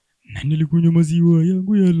nilikunywa maziwa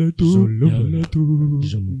yangu ya lato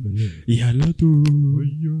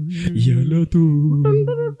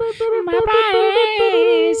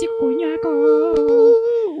Mapae sikunyako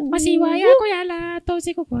maziwa yako ya lato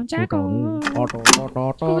sikukonjako.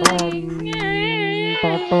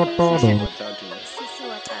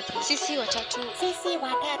 Sisi watatu.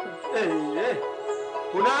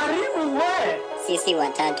 Unaharibu we. Sisi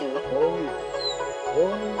watatu.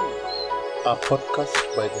 A podcast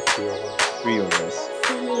by the three of us.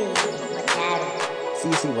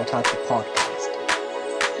 Sisi watatu podcast.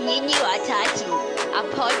 Nyinyi watatu. A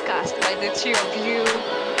podcast by the three of you.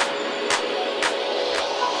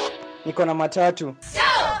 Niko na matatu.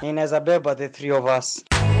 Ninaweza beba the three of us.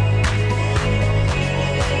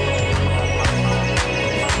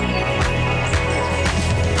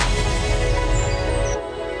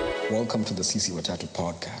 Welcome to the Sisi Watatu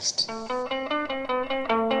podcast.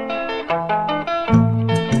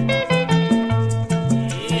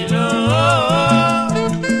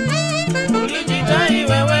 Ulijidai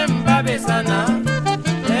wewe mbabe sana.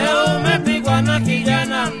 Leo umepigwa na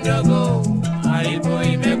kijana mdogo. Aibu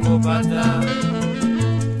imekupata.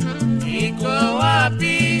 Iko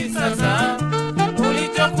wapi sasa?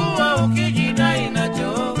 Ulichokuwa ukijidai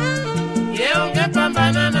nacho. Je,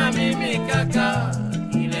 ungepambana na mimi kaka?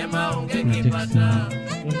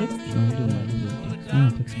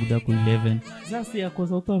 Text budako 11. Sasa yako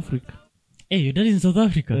South Africa. Your dad in South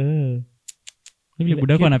Africa? Vile Like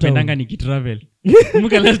budako anapendanga nikitravel.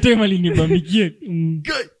 Kumbuka last time alinibambikia.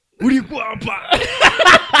 Ulikuwa hapa.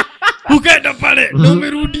 Ukaenda pale na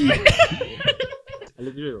umerudi.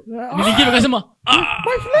 Nilikiwa akasema,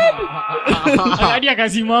 my friend. Hadi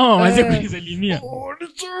akasimama mwanze kunisalimia.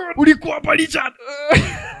 Ulikuwa hapa Richard.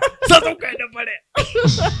 Sasa ukaenda pale.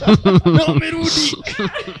 Na umerudi.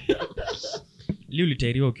 Leo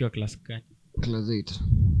ulitairiwa ukiwa class gani? Class 8.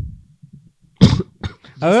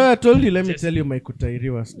 I told you, let me tell you my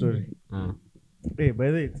kutairiwa story. Hey, by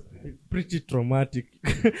the way, it's pretty traumatic.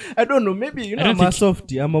 I don't know, maybe I'm a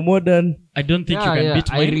softie, I'm a modern. I don't think you can beat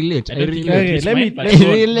mine. I relate. Let me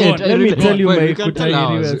tell you my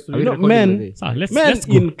kutairiwa story. Men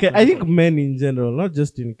I think men in general, not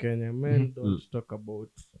just in Kenya, men don't talk about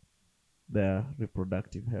their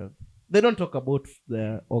reproductive health. They don't talk about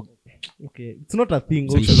their okay, it's not a thing.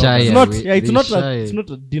 It's not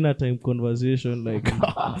a dinner time conversation like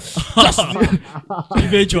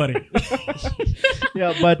eventually.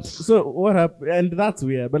 Yeah, but so what happened, and that's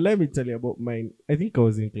weird, but let me tell you about mine. I think I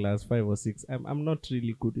was in class 5 or 6. I'm not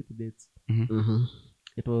really good with dates.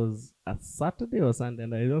 It was a Saturday or Sunday,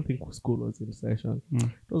 and I don't think school was in session.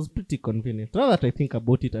 It was pretty convenient. Now that I think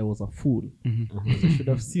about it, I was a fool. I should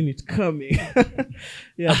have seen it coming.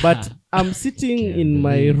 Yeah, but I'm sitting in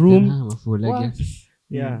my room.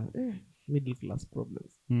 Middle class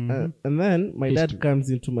problems. And then my dad comes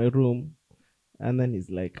into my room, and then he's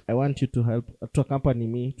like, I want you to accompany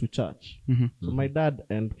me to church. So my dad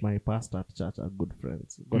and my pastor at church are good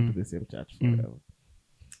friends. We gone to the same church forever.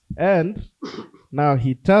 And now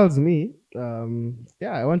he tells me,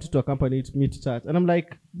 I want you to accompany me to church. And I'm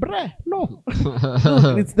like, bruh, no.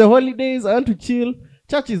 It's the holidays. I want to chill.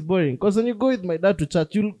 Church is boring. Because when you go with my dad to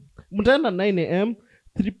church, you'll attend at 9 a.m.,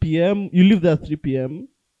 3 p.m., you leave there at 3 p.m.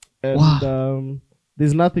 And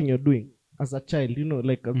there's nothing you're doing as a child,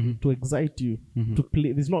 to excite you, to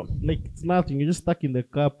play. There's not, it's nothing. You're just stuck in the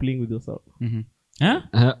car playing with yourself. Huh?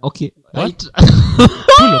 Okay. What?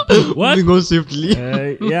 Right. What? We go swiftly.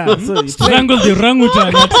 So strangle the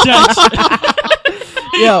orangutan at church.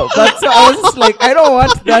 Yeah, but so I was just like, I don't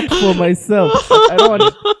want that for myself. I don't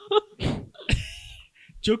want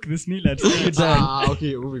choke the snail at church.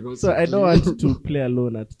 Okay. We go. So I don't want to play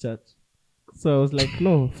alone at church. So I was like,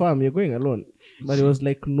 no, fam, you're going alone. But he was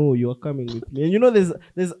like, no, you are coming with me. And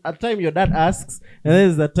there's a time your dad asks, and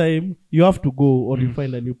there's a time you have to go or you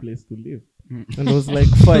find a new place to live. And I was like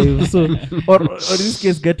 5. So, or in this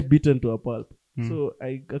case, get beaten to a pulp. So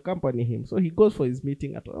I accompany him. So he goes for his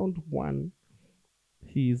meeting at around 1.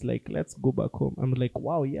 He's like, let's go back home. I'm like,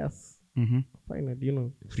 wow, yes.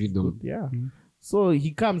 Finally, freedom. Yeah. So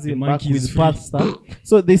he comes in back with pastor.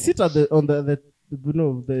 So they sit on the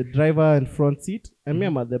driver and front seat, and me,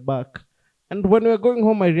 I'm at the back. And when we were going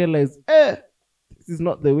home, I realized, this is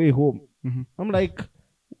not the way home. I'm like,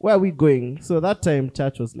 where are we going? So that time,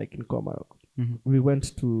 church was like in Komarok. We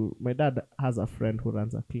went to, my dad has a friend who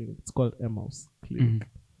runs a clinic. It's called Emmaus Clinic.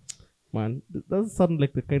 Man, doesn't sound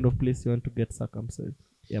like the kind of place you want to get circumcised.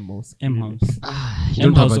 Emmaus. You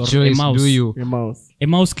don't have a choice, do you? Emmaus.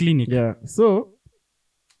 Emmaus Clinic. Yeah. So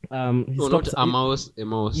he No, stops. not a mouse.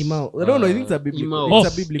 Emmaus. I don't know. I think it's a biblical. Emmaus.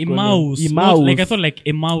 It's a biblical name. Emmaus. Emmaus. Not, like I thought like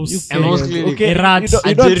a mouse. You Emmaus can- clinic. Okay, A rat. You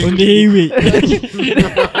don't, On the highway.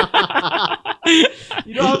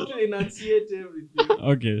 you don't have to enunciate everything.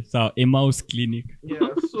 Okay, so a mouse clinic. Yeah.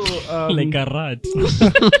 So Like a rat.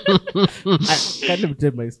 I can't even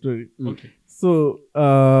tell my story. Okay. So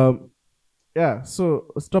yeah. So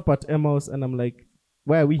stop at Emmaus, and I'm like,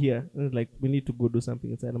 why are we here? And it's like, we need to go do something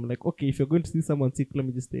inside. I'm like, okay, if you're going to see someone sick, let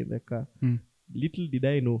me just stay in the car. Little did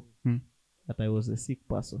I know that I was a sick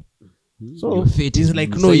person. So Your fate he's is like,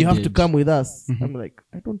 no, you have to decided. come with us. I'm like,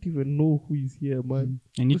 I don't even know who is here, man.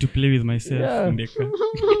 I need to play with myself Yeah. in the car.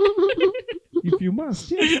 If you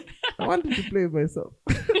must, yes. I wanted to play with myself.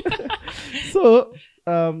 So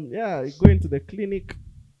yeah, I go into the clinic,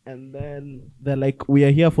 and then they're like, we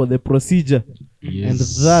are here for the procedure. Yes. And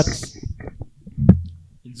that,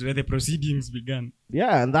 It's where the proceedings began.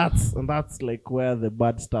 yeah, and that's like where the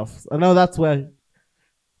bad stuff. And now that's where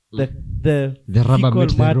the rubber fecal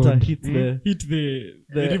meets the matter road. hits the Hit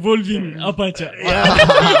the revolving aperture. yeah,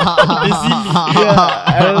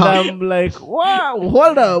 and I'm like, wow,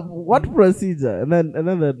 hold up, what procedure? And then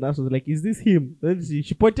the nurse was like, is this him? Then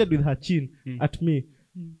she pointed with her chin at me.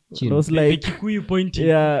 Chin. And I was The like, Kikuyu pointing.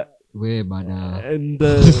 yeah, Where, bada? and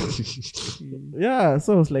yeah,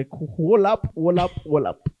 so I was like, wall up.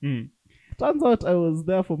 Turns out I was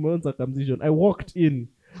there for my own circumcision. I walked in.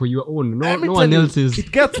 For your own, Let me no tell one you, else's. It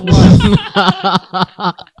gets worse.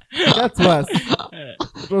 It gets worse.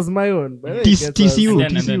 It was my own. But it gets worse. TCU.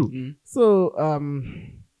 And then, So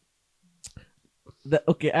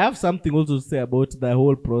okay, I have something also to say about the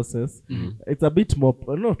whole process. It's a bit more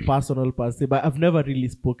not personal per se, but I've never really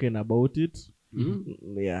spoken about it.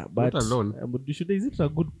 Yeah, but Not alone. Is it a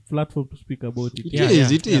good platform to speak about it?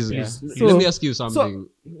 It is. Yeah. Let me ask you something.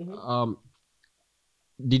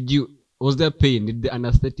 Was there pain? Did the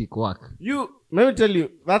anesthetic work? Let me tell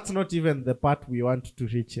you, that's not even the part we want to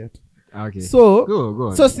reach yet. Okay. So go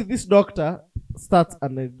on. So see, this doctor starts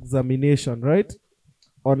an examination, right?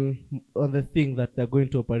 On the thing that they're going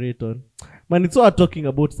to operate on. Man, it's all talking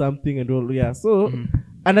about something and all, yeah. So,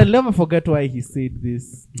 and I'll never forget why he said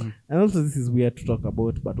this. And also, this is weird to talk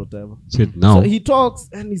about, but whatever. Say it now. So he talks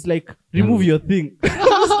and he's like, remove your thing. There's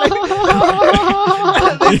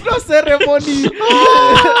no ceremony.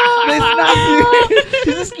 There's nothing.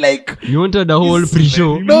 He's just like, You wanted the whole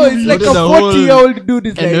pre-show. no, it's like a wanted the whole 40-year-old dude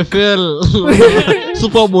is like, NFL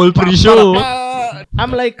Super Bowl pre-show.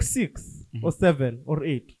 I'm like 6 or 7 or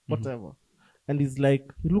 8, whatever. And he's like,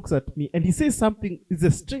 he looks at me and he says something. It's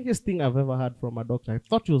the strangest thing I've ever heard from a doctor. I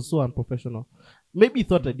thought he was so unprofessional. Maybe he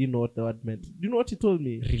thought I didn't know what the word meant. Do you know what he told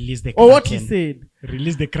me? Release the Or what he Kraken. said?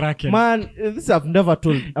 Release the Kraken. Man, this I've never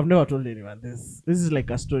told anyone this. This is like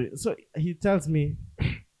a story. So he tells me,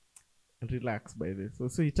 relax by this.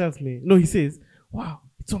 So he tells me, no, he says, wow,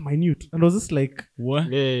 it's so minute. And I was just like, What?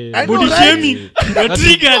 I know, Body right? shaming. You're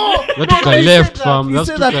triggered. That took a left, fam. He That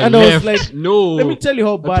said took that a and I was left. like, No. let me tell you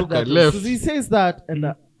how That bad took a that left. was. So he says that and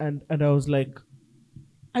I was like,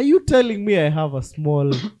 are you telling me I have a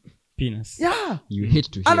small Penis. yeah? You hate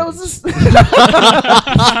to hear And I was it. just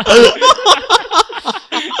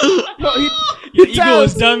no, Your ego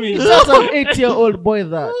was damaged. That's an 8-year-old boy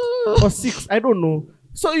that or 6, I don't know.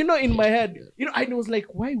 So in my head, I was like,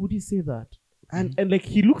 why would he say that? And like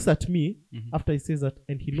he looks at me after he says that,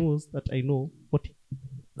 and he knows that I know what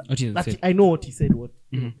I know what he said.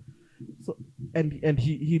 So and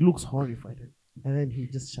he looks horrified, and then he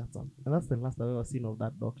just shuts up. And that's the last I've ever seen of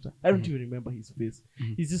that doctor. I don't even remember his face.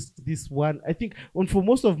 He's just this one. I think for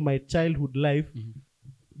most of my childhood life,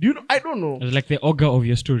 do you know? I don't know. It's like the auger of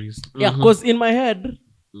your stories. Yeah, because in my head,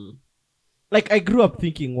 like I grew up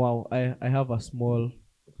thinking, wow, I have a small,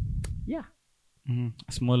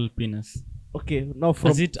 A small penis. Okay, now from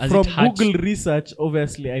Has it hurt? Google research,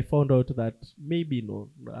 obviously I found out that maybe no.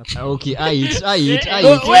 Okay, I eat. Wait,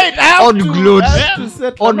 I have On to, gloat. I have to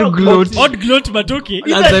set On I'm not gloat. gloating. Odd gloat, but okay.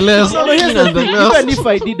 Nonetheless, No, here's the thing. nonetheless. Even if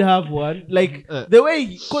I did have one, like the way,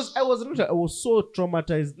 because I was so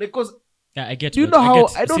traumatized, like, because Yeah, I get. do you it. know how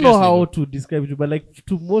get I don't know seriously how though. to describe it, but like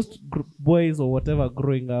to most boys or whatever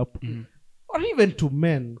growing up, or even to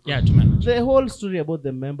men, Yeah, to manage. the whole story about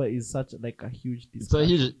the member is such like a huge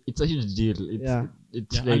discussion. It's a huge deal. It's Yeah,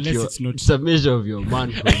 like unless it's not. it's a measure of your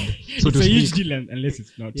manhood. So It's to a huge speak. deal unless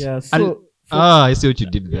it's not. Yeah, so I see what you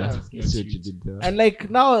did there. Yeah. I see what you did there. and like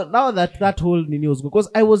now that whole Nini was good, because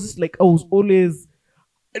I was just like I was always,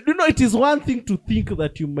 it is one thing to think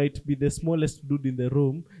that you might be the smallest dude in the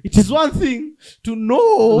room. It is one thing to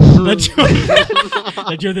know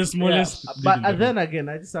that you're the smallest. Yeah, dude but in the and room. then again,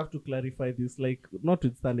 I just have to clarify this. Like,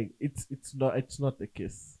 notwithstanding, it's not the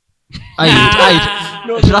case.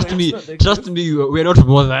 Trust me, we're not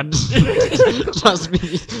bothered. Trust me.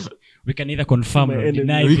 We can either confirm or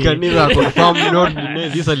deny. We can neither confirm nor deny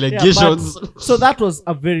these allegations. So that was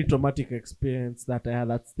a very traumatic experience that I had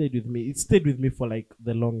that stayed with me. It stayed with me for like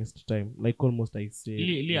the longest time, like almost I say.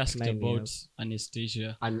 Lee asked like 9 about years.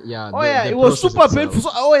 anesthesia. And yeah, It was super painful.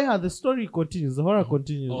 So, the story continues. The horror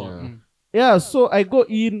continues. Yeah, so I go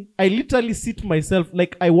in, I literally sit myself,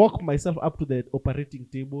 like I walk myself up to the operating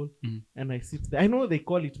table and I sit there. I know they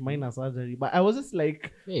call it minor surgery, but I was just like,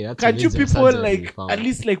 can you people like at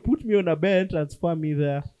least like put me on a bed and transfer me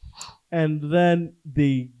there? And then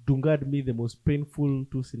they dungad me the most painful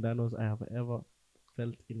 2 sindanos I have ever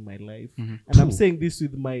felt in my life. And I'm saying this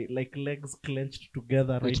with my like legs clenched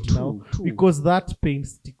together right now because that pain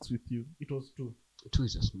sticks with you. It was 2. 2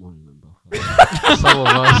 is a small number. Some of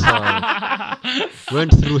us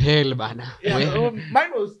went through hell, bana.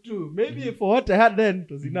 Mine was 2. Maybe for what I had then,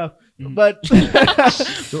 it was enough. But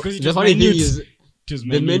the funny thing is,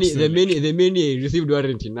 the many received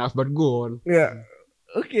weren't enough. But go on. Yeah.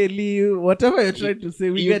 Okay, Lee. Whatever you're trying to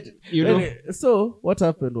say, So what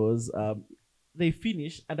happened was, they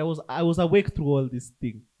finished, and I was awake through all this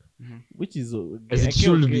thing. Which is as it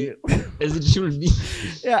should be. As it should be.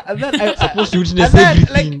 Yeah, and then I supposed to witness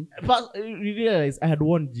everything. You realize I had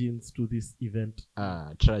worn jeans to this event.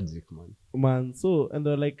 Tragic, man. So and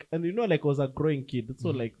they're like, and like I was a growing kid,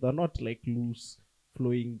 so like they're not like loose,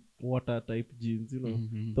 flowing water type jeans,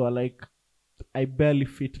 So like I barely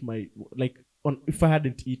fit my if I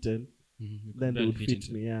hadn't eaten. Then they would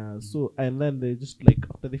fit me, So and then they just like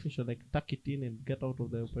after they finish, like tuck it in and get out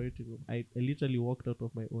of the operating room. I literally walked out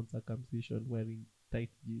of my own circumcision wearing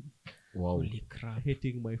tight jeans. Wow, holy crap!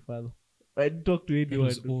 Hating my father. I didn't talk to anyone. It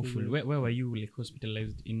was awful. Where were you like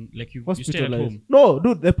hospitalized in? Like you stayed at home? No,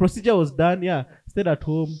 dude, the procedure was done. Yeah, stayed at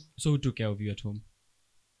home. So who took care of you at home?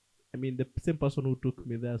 I mean, the same person who took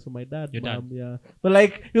me there. So my dad, mom, yeah. But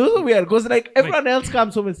like it was so weird because like everyone else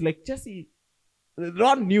comes home, it's like Jesse. No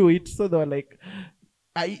one knew it, so they were like,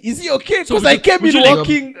 "Is he okay?" Because I came in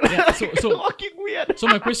walking, walking weird. So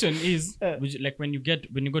my question is, like when you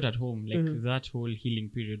got at home, like that whole healing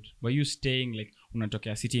period, were you staying like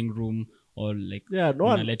unatokea sitting room or like no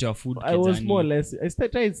one let your food? I was more or less. I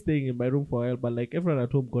tried staying in my room for a while, but like everyone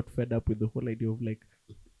at home got fed up with the whole idea of like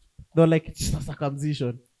they're like it's just a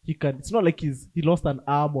circumcision. It's not like he lost an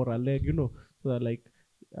arm or a leg, So they're like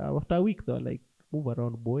after a week they're like move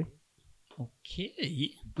around, boy.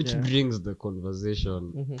 Okay. Which brings the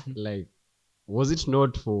conversation. Like, was it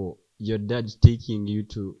not for your dad taking you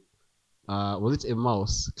to was it a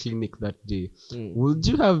mouse clinic that day? Would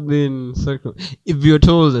you have been if you're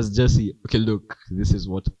told as Jesse, okay, look, this is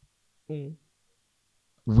what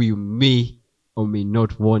we may or may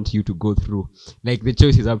not want you to go through. Like the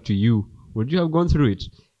choice is up to you. Would you have gone through it?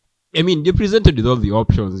 I mean, you're presented with all the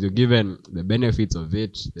options. You're given the benefits of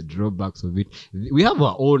it, the drawbacks of it. We have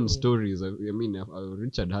our own stories. I mean,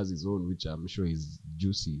 Richard has his own, which I'm sure is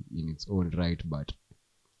juicy in its own right, but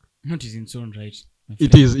not in its own right.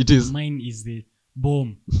 It is. Mine is the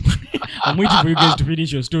bomb. I'm waiting for you guys to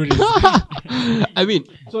finish your stories. I mean,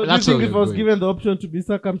 so do you think if I was given the option to be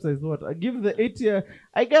circumcised, what? I give the 8-year,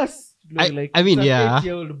 I guess. Like I mean,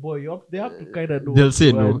 8-year-old boy, they have to kind of know. They'll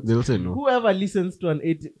say no. Whoever listens to an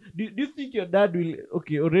 8, do you think your dad will?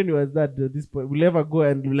 Okay, already was that at this point will ever go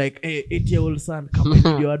and be like, "Hey, 8-year-old son, come and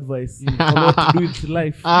give your advice on what to do with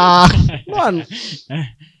life." Man,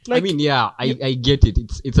 I mean, yeah, I get it.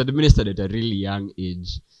 It's administered at a really young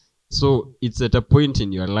age. So it's at a point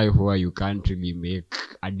in your life where you can't really make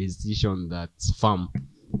a decision that's firm,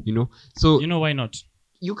 So you know why not?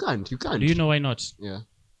 You can't. Do you know why not? Yeah.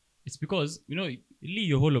 It's because Lee,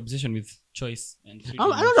 your whole obsession with choice and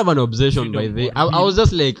freedom. I don't have an obsession by the. I was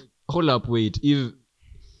just like, hold up, wait.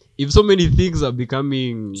 If so many things are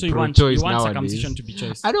becoming so pro-choice you want nowadays, circumcision to be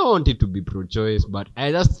choice. I don't want it to be pro-choice, but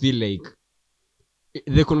I just feel like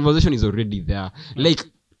the conversation is already there. Look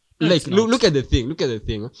at the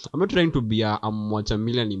thing. I'm not trying to be a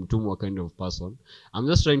Mwachamila Mtumwa kind of person. I'm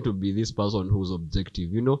just trying to be this person who's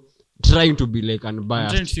objective, trying to be like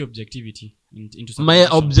unbiased. I'm trying to see objectivity into my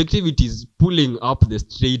objectivity is pulling up the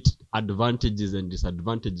straight advantages and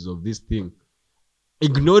disadvantages of this thing,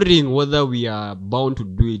 ignoring whether we are bound to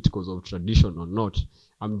do it because of tradition or not.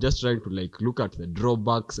 I'm just trying to look at the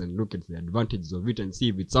drawbacks and look at the advantages of it and see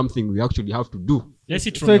if it's something we actually have to do. Let's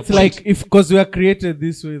see. So it's like because we are created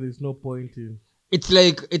this way, there's no point in. It's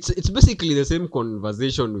like it's basically the same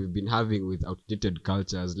conversation we've been having with outdated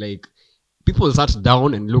cultures. Like people sat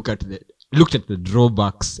down and look at looked at the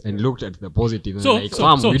drawbacks and looked at the positives. So, And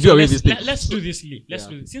like, we do away with this thing. let's do this, Lee. Let's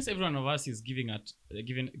do this. Since every one of us is giving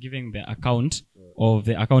the account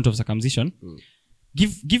of circumcision,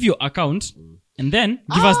 give your account and then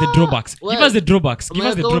give us the drawbacks. Well, give us the drawbacks. Give My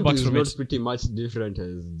us the account drawbacks is from not it. pretty much different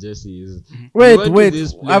as Jesse's. Wait, We went to wait.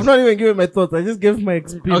 this place- I've not even given my thoughts. I just gave my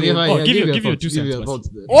experience. Okay, fine. Oh, yeah, give your thoughts, 2 give your cents thoughts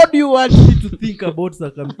then. What do you want me to think about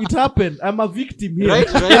circumcision? It happened. I'm a victim here. Right.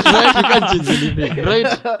 You can't change anything,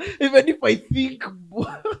 right? Even if I think.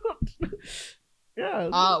 Yeah.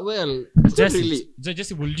 Well, it's not really.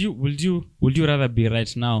 Jesse, would you rather be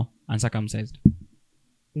right now uncircumcised?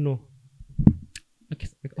 No. Okay.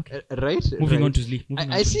 Right. Moving right. on to Lee.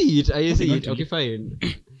 I see it. I see on it. to Okay, fine.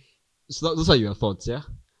 So those are your thoughts, yeah.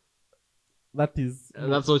 That is.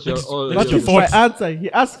 That's what you're all. That's That your is thoughts. my answer. He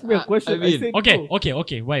asked me a question. I I, mean- said Okay. no.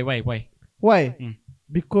 Okay. Why? Why? Mm.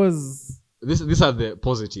 Because These are the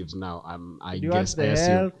positives now. I you guess. want I the assume.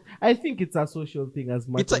 health. I think it's a social thing as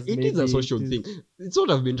much It as is a maybe social it is- thing. It's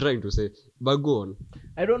what I've been trying to say. But go on.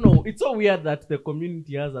 I don't know. It's so weird that the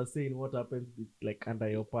community has a say in what happens with, like, under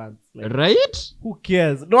your pants. Like, Right? who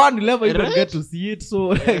cares? No one will ever even Right? get to see it. So,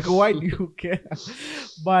 like, why do you care?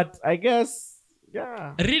 But I guess,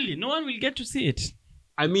 yeah. Really? No one will get to see it.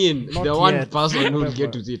 I mean, Not the one yet. person who will Never.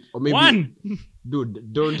 get to see it, or maybe One.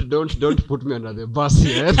 dude, don't put me under the bus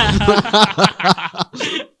here.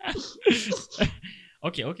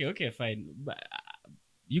 Okay, fine. But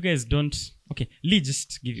you guys don't. Okay, Lee,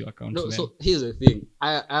 just give your account. No, then. so here's the thing.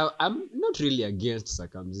 I'm not really against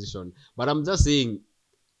circumcision, but I'm just saying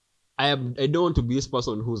I don't want to be this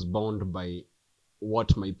person who's bound by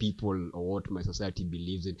what my people or what my society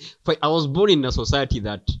believes in. I was born in a society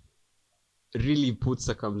that really puts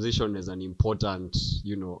circumcision as an important,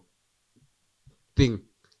 thing.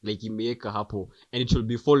 Like imeweka hapo, and it will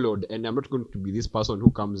be followed. And I'm not going to be this person who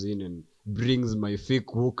comes in and brings my fake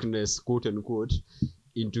wokeness, quote unquote,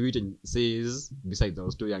 into it and says, besides I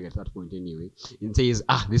was too young at that point anyway, and says,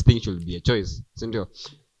 this thing should be a choice.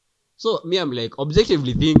 So me, I'm like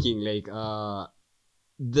objectively thinking like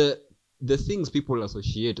the things people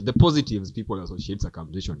associate, the positives people associate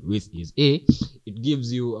circumcision with is it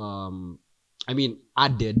gives you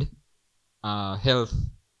added health /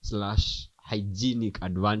 hygienic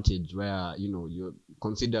advantage where you're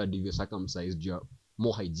considered, if you're circumcised, you're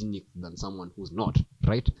more hygienic than someone who's not,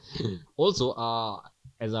 right? Also,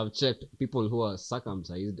 as I've checked, people who are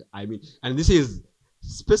circumcised, and this is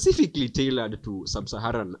specifically tailored to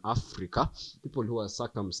sub-Saharan Africa, people who are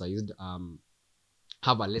circumcised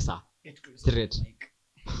have a lesser threat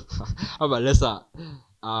have a lesser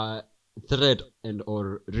threat and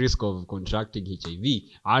or risk of contracting HIV.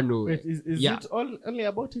 I know. Wait, is yeah. it only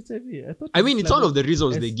about HIV? I thought. I mean, it's one of the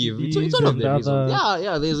reasons they give. It's one of the and reasons. other-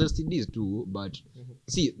 Yeah, there's STDs too. But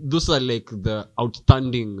see, those are like the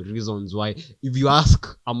outstanding reasons why, if you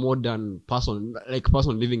ask a modern person, like a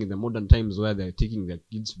person living in the modern times where they're taking their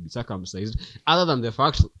kids to be circumcised, other than the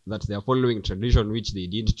fact that they're following tradition which they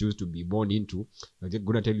didn't choose to be born into, they're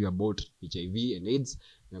going to tell you about HIV and AIDS,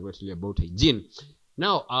 they're going to tell you about hygiene.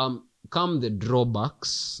 Now, come the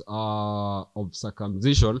drawbacks of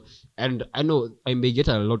circumcision, and I know I may get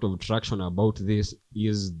a lot of traction about this,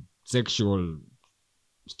 is sexual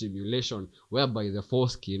stimulation, whereby the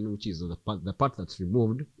foreskin, which is the part that's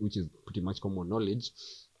removed, which is pretty much common knowledge,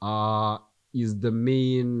 is the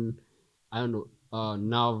main,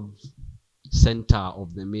 nerve center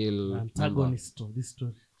of the male antagonist of this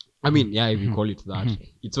story. I mean, yeah, if you call it that,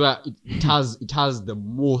 it's where it has the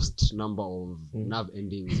most number of nerve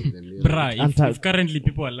endings in the male. Bruh, if currently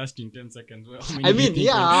people are lasting 10 seconds, well, I mean,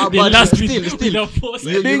 yeah, they but last still, with a force.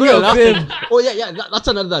 you're gonna last. Oh yeah, that's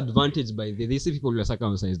another advantage. They say people who are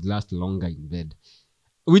circumcised last longer in bed,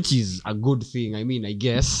 which is a good thing. I mean, I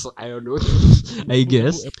guess I don't know. I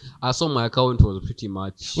guess I saw my account was pretty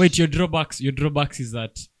much. Wait, your drawbacks is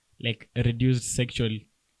that like reduced sexual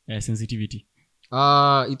sensitivity.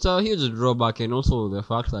 It's a huge drawback, and also the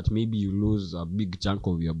fact that maybe you lose a big chunk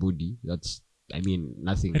of your body. That's, I mean,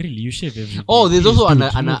 nothing. Really, you shave every day. Oh, there's Please also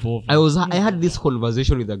move over. I had this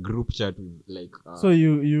conversation with a group chat with like. So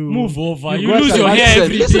you move over. You got lose a- your hair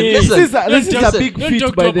every listen, day. listen. This is a big Don't feat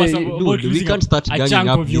talk by to us the. about Dude, we losing can't start a ganging chunk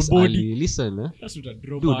up of your this body. early. Listen, That's not a dude,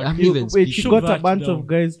 drawback. I'm even Wait, you speaking. got a back bunch down. of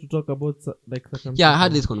guys to talk about like circumcision. Yeah, I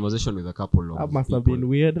had this conversation with a couple of. That must have people. been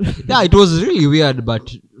weird. Yeah, it was really weird, but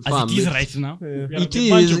As fam, it is right now. Yeah. We are It a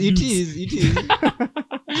bunch is, of it dudes. is, it is.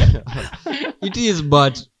 It is,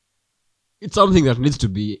 but it's something that needs to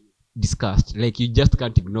be discussed. Like, you just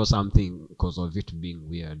can't ignore something because of it being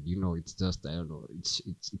weird. It's just, I don't know, it's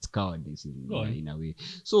cowardice in a way.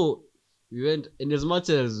 So we went, and as much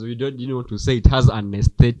as we didn't want to say it has an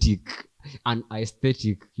aesthetic an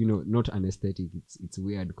aesthetic, not an aesthetic. It's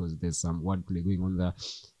weird because there's some wordplay going on there.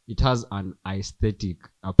 It has an aesthetic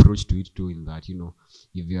approach to it too, in that, if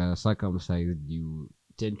you are circumcised, you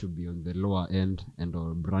tend to be on the lower end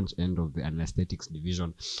or branch end of the anesthetics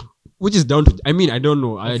division, which is down to, I don't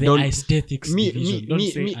know. Aesthetics division. Don't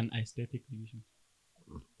say an aesthetic division.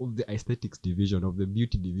 Of the aesthetics division, of the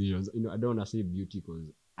beauty divisions. I don't want to say beauty because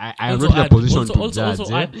I'm not in a position to judge.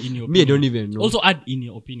 Also add in your opinion. Me, I don't even know. Also add in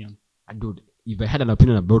your opinion. If I had an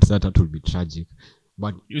opinion about that would be tragic.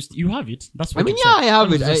 But you have it. That's what I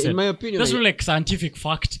have it. In my opinion, that's not like scientific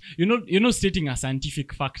fact. You're not stating a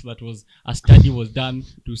scientific fact that was a study was done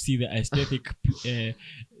to see the aesthetic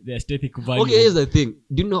value. Okay, here's the thing.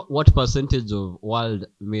 Do you know what percentage of world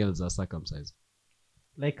males are circumcised?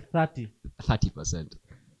 Like 30%.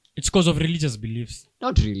 It's because of religious beliefs.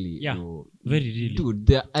 Not really. Yeah. No. Very really. Dude,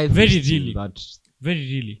 very really. That... Very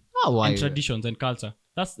really. Why? And traditions and culture.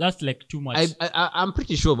 That's like too much. I'm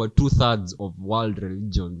pretty sure about 2/3 of world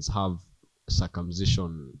religions have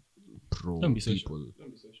circumcision pro Don't be so people. Sure.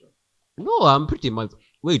 Don't be so sure. No, I'm pretty much.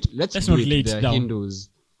 Wait, let's do not it. lay it There are down. Hindus,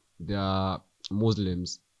 there are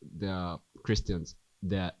Muslims, there are Christians,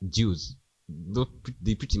 there are Jews.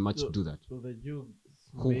 They pretty much do that. So the Jews.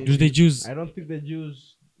 Do the Jews? I don't think the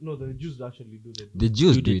Jews. No, the Jews actually do that. The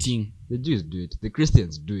Jews Do do the it. thing. The Jews do it. The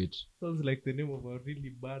Christians do it. Sounds like the name of a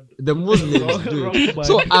really bad. The Muslims do Rock it. band.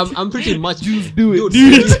 So I'm pretty much Jews do it.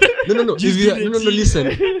 No. Jews do the thing. Listen.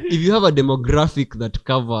 If you have a demographic that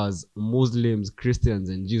covers Muslims, Christians,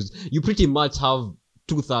 and Jews, you pretty much have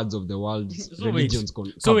 2/3 of the world's religions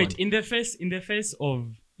covered. So wait, in the face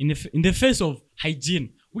of hygiene,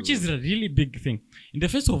 which is a really big thing. In the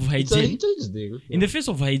face of hygiene, in the face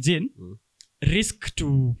of hygiene, risk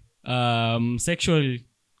to sexual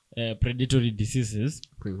predatory diseases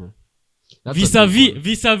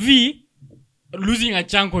vis-a-vis losing a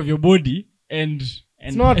chunk of your body and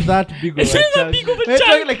it's not that big of a it's not that chunk. big of a It's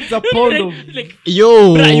chunk. like it's a pound of. Like,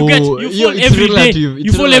 yo, you fall it's every day. relative. You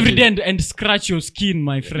It's fall every relative. day and scratch your skin,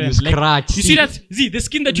 my friend. You scratch. You see that? See the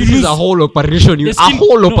skin that you This lose. is a whole operation. The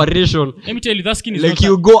skin- Operation. Let me tell you, that skin is Like not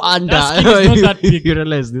you that, go under. that skin is not that big. You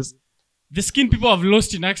realize this? The skin people have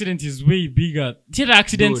lost in accidents is way bigger. Theater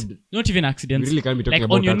accidents, Dude, not even accidents. we really can't be talking like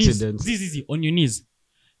about on your accidents. knees. See, on your knees.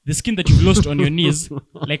 The skin that you've lost on your knees,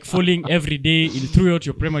 like falling every day throughout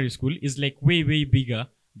your primary school, is like way bigger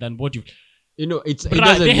than what you. It Bruh,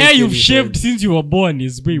 doesn't the hair make you've any shaved sense. since you were born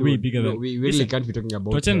is way bigger than. We really can't be talking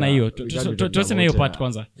about. Tuachane na hiyo. we can't be talking Tuachane na hiyo about, part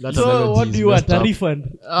kwanza. That's So another what G's do you want? messed A up. refund?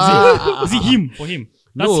 See him for him.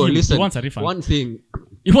 That's No, him. listen. He wants a refund. One thing,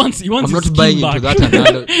 He wants I'm his not skin buying back. into that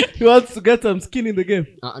analogy. He wants to get some skin in the game.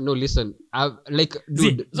 No, listen. Dude,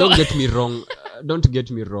 See, don't get me wrong. Don't get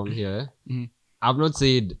me wrong here. Mhm. I've not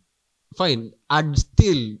said, fine, I'd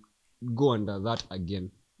still go under that again.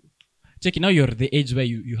 Check it, now you're the age where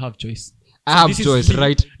you have choice. I have This is choice, Lee-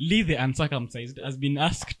 right? Lee the uncircumcised has been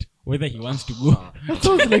asked whether he wants to go.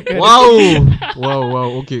 Sounds like a Wow,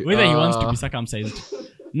 okay. Whether he wants to be circumcised.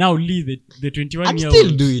 Now Lee the 21 I'd year still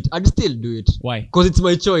old. do it. I'd still do it. Why? Because it's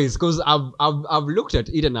my choice. Because I've looked at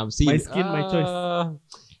it and I've seen My skin, my choice.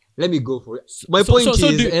 Let me go for it. My so- point so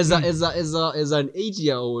is, do- as an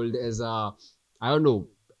 8-year-old, I don't know,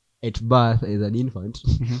 at birth as an infant,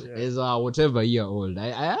 as a whatever year old,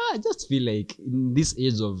 I just feel like in this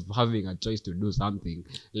age of having a choice to do something,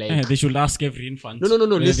 like They should ask every infant. no. whether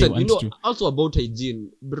they Listen, want to. also about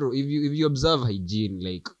hygiene, bro. If you observe hygiene,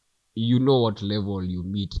 like you know what level you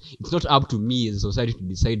meet. It's not up to me as a society to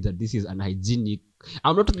decide that this is unhygienic.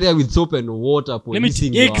 I'm not there with soap and water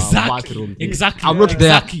policing your bathroom. Exactly. I'm not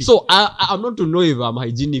there. Exactly. So I'm not to know if I'm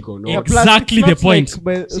hygienic or not. Plus, Exactly it's the not point. Like,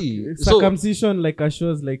 but, See, circumcision like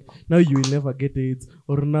assures like now you will never get AIDS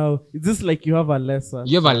or now it's just like you have a lesser.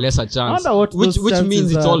 You have a lesser chance. wonder what Which those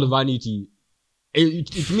means chances it's are. all vanity.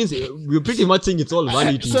 It means we're pretty much saying it's all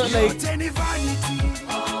vanity. So like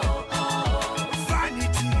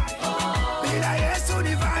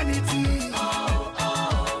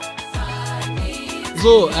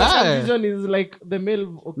So, circumcision is like the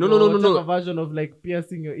male No. version of like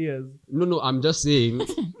piercing your ears. No, I'm just saying.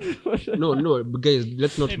 No, guys,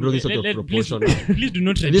 let's not grow this out of proportion. Please do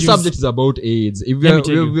not reduce. This subject is about AIDS. If Let me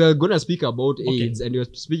tell you. we are going to speak about Okay. AIDS and you're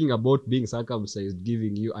speaking about being circumcised,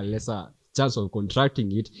 giving you a lesser chance of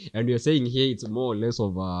contracting it, and you're saying here it's more or less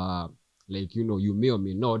of a, like, you may or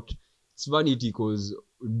may not, it's vanity because,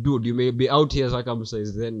 dude, you may be out here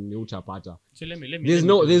circumcised, then ni utapata. So let me. There's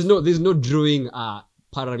no drawing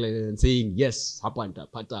parallel and saying, yes, hapa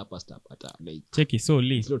nitapata, hapa sitapata. Like, Check it. So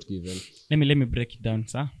Lee, it's not given. let me break it down,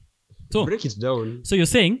 sir. So Break it down. So you're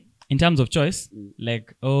saying, in terms of choice,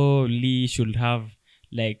 like, Lee should have,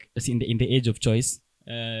 like, in the age of choice,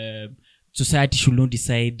 society should not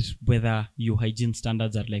decide whether your hygiene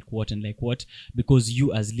standards are like what and like what, because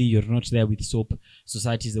you as Lee, you're not there with soap.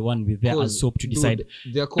 Society is the one with there as soap to decide.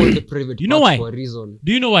 They are called the private You know parts why? for a reason.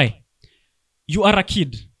 Do you know why? You are a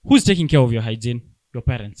kid. Who's taking care of your hygiene? Your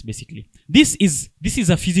parents, basically. This is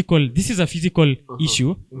a physical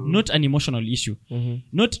issue, not an emotional issue,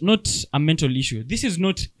 not a mental issue. This is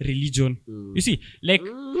not religion. You see, like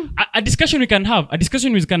a discussion we can have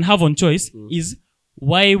on choice is,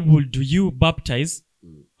 why would you baptize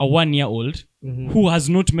a 1-year-old who has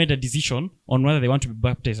not made a decision on whether they want to be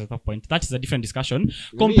baptized at that point? That is a different discussion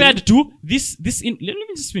compared to this. Let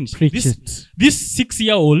me just finish. This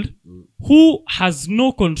 6-year-old who has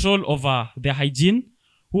no control over their hygiene,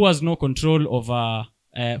 who has no control over,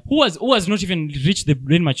 who has not even reached the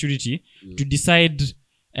brain maturity to decide,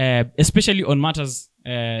 especially on matters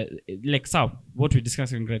like what we're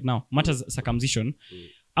discussing right now, matters circumcision.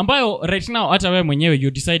 Ambayo right now hata wewe mwenyewe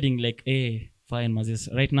you're deciding like, fine Moses,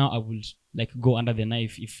 right now I will like go under the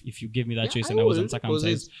knife if you gave me that choice and I wasn't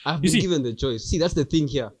circumcised. I've been given the choice. See, that's the thing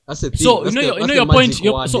here. That's the thing. So you know your point.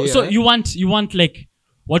 So you want like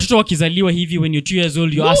watoto wakizaliwa hivi when you're 2 years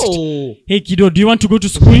old you asked, hey kiddo, do you want to go to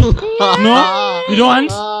school? No, you don't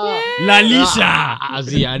want. Lalisha.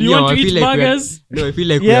 Do you want to eat burgers? No, I feel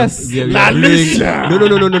like yes. we are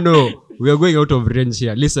no. We are going out of range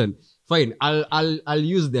here. Listen, fine. I'll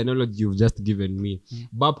use the analogy you've just given me.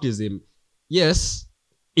 Baptism. Yes.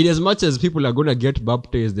 In as much as people are gonna get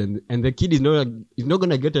baptized and the kid is not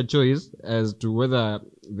gonna get a choice as to whether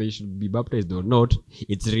they should be baptized or not,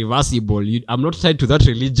 it's reversible. I'm not tied to that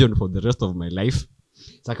religion for the rest of my life.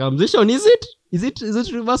 Circumcision, is it? Is it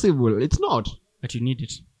reversible? It's not. But you need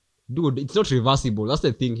it. Dude, it's not reversible. That's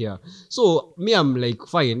the thing here. So me, I'm like,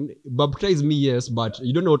 fine, baptize me, yes, but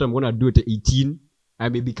you don't know what I'm gonna do at 18. I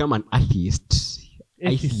may become an atheist.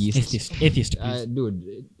 Atheist, please. Dude,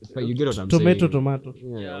 you get what I'm saying. Tomato.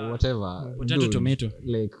 Yeah, whatever. Potato, tomato.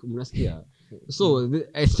 Like, mnasikia. So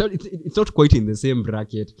it's not quite in the same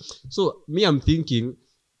bracket. So me, I'm thinking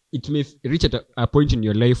it may reach at a point in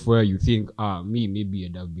your life where you think, maybe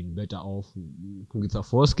I'd have been better off with a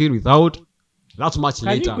foreskin, without. That's much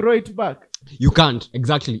later. Can you grow it back? You can't.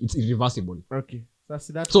 Exactly. It's irreversible. Okay. That's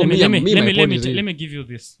so let me give you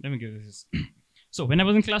this. So when I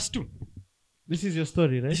was in class 2. This is your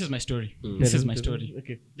story, right? This is my story. This is my story.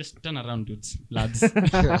 Okay. Just turn around, dudes. Lads.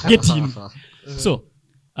 Get in. So,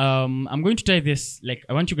 I'm going to try this. Like,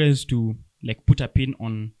 I want you guys to, like, put a pin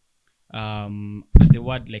on the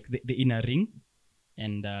word, like, the inner ring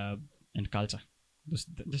and culture.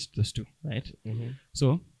 Those two, right?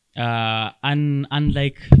 So,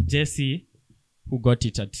 unlike Jesse, who got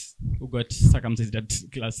circumcised at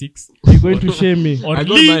class 6. You're going to shame me. Or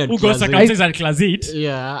Lee, who got circumcised at class 8.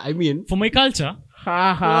 Yeah, I mean, for my culture. We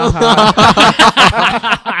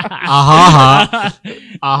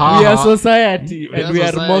are society and we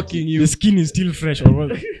are mocking you. The skin is still fresh. Or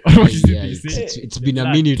what is it? It's been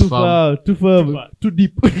a minute, fam. Too far. Too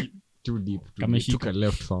deep. Too deep. Took a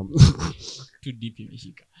left, fam. Too deep in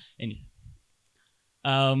Meshika. Anyway.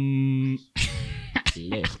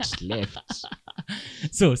 Left.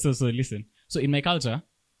 So listen. So in my culture,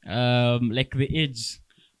 like the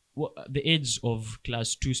age of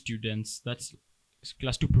class 2 students, that's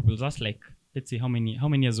class 2 people. That's like, let's say how many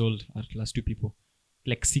years old are class 2 people?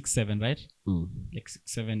 Like 6, 7, right? Like 6,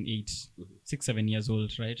 7, 8, 6, 7 years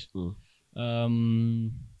old, right? Let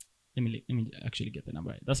me actually get the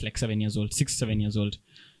number right. That's like 7 years old, 6, 7 years old.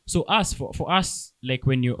 So for us, like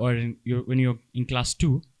when you're in class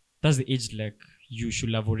 2, that's the age like you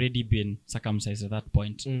should have already been circumcised at that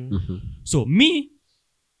point. So me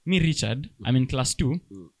Richard, I'm in class 2.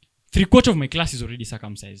 3/4 of my class is already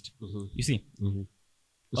circumcised. You see?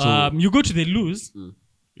 So, you go to the loos,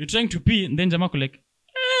 you're trying to pee, and then Jamako like,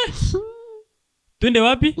 twende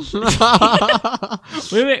wapi?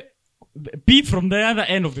 Wait, pee from the other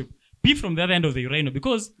end of the rhino,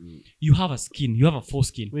 because you have a skin, you have a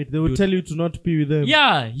foreskin. Wait, they will tell you to not pee with them.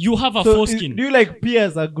 Yeah, you have a foreskin. Do you like pee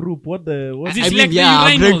as a group? I'm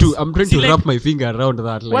trying to wrap my finger around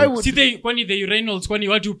that. Like, why would the urinals kwani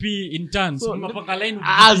watu pee in turns? No.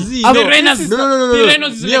 The rhinos is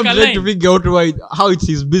like I'm trying to figure out how it's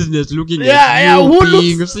his business looking at you.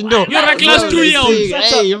 You're a class 2-year-old.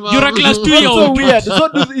 You're a class 2-year-old. So weird. So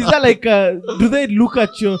is that like do they look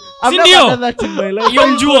at you? I've never done that in my life.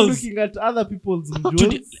 Young jewels. Looking at other people's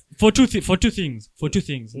jewels. For two things.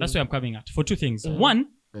 That's where I'm coming at. For 2 things. One,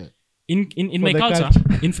 in my culture,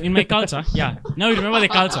 in my culture, yeah. Now you remember the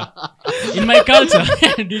culture. In my culture,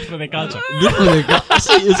 do it for the culture.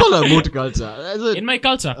 See, it's all about culture. In my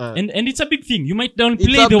culture, and it's a big thing. You might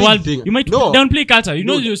downplay the world. Thing. You might downplay culture. You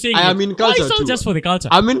know, you're saying I am in culture it's all too. just for the culture.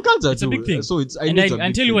 I'm in culture it's too. A big thing. So it's I'll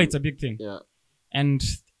tell you why it's a big thing. Yeah. And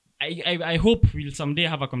I hope we'll someday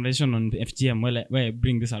have a conversation on the FGM where I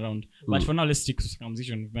bring this around. But for now, let's stick to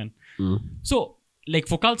circumcision with men. So, like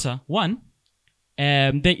for culture, one.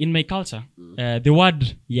 In my culture, the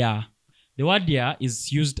word yeah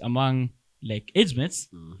is used among like age mates,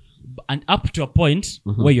 and up to a point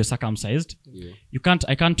where you're circumcised.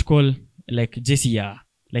 I can't call like Jesse yeah.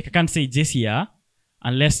 Like I can't say Jesse yeah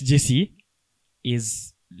unless Jesse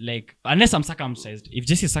is like, unless I'm circumcised. If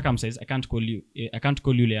Jesse is circumcised, I can't call you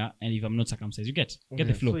Leah, and if I'm not circumcised, you get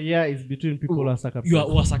the flow. So yeah, it's between people who are circumcised. You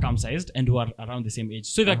are circumcised and who are around the same age.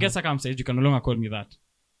 So if I get circumcised, you can no longer call me that.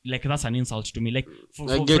 Like that's an insult to me. Like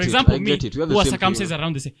for example, me who are circumcised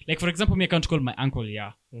around the same. Like for example, me I can't call my uncle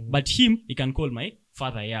but him he can call my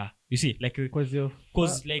father You see, like because if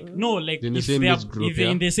they're in the same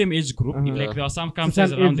age group, if like there are some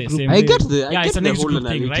circumcised around the same. I get the it's an age whole group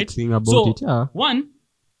thing, right? thing about so, it. Yeah. One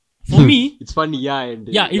for me, it's funny.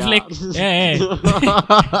 If like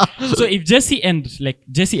so if Jesse and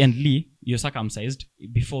Lee, you're circumcised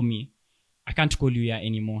before me, I can't call you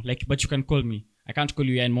anymore. Like, but you can call me. I can't call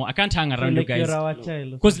you anymore. I can't hang around you guys. You're our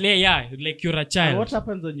child. Because like you're a child. And what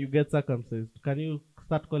happens when you get circumcised? Can you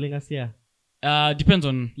start calling us here? Depends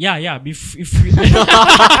on if I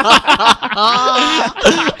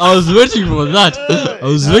was waiting for that.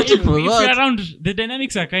 If you're around, the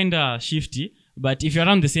dynamics are kind of shifty. But if you're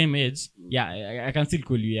around the same age, I can still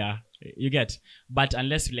call you you get. But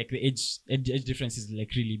unless like the age difference is like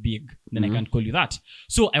really big, then I can't call you that.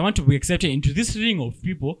 So I want to be accepted into this ring of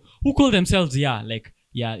people who call themselves Lee.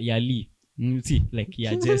 See, like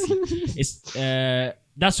Jesse. It's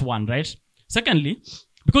that's one, right? Secondly,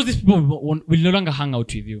 because these people will no longer hang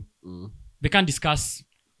out with you. They can't discuss.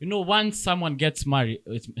 You know, once someone gets married,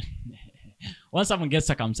 once someone gets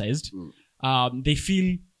circumcised, they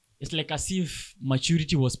feel it's like as if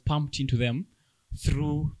maturity was pumped into them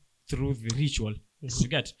through the ritual. You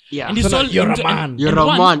get? Yeah. And it's all you're a man. You're a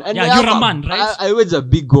man. And you're a man, right? I wage a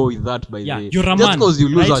big go with that, by the way. You're a man. Just because you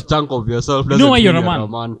lose a chunk of yourself doesn't know why mean you're a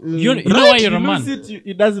man. You know why you're a man.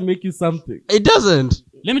 It doesn't make you something. It doesn't.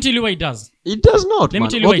 Let me tell you why it does. It does not. Let me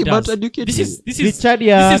tell you why it does. But educate me. This is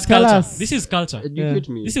culture. This is culture. Educate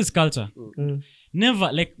me. This is culture.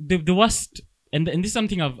 Never, like the worst, and this is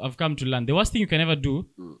something I've come to learn. The worst thing you can ever do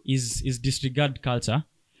is disregard culture.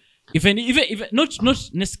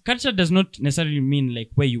 Culture does not necessarily mean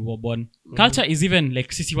like where you were born. Culture is even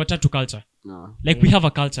like sisi watatu culture. Like we have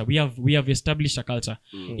a culture. We have established a culture.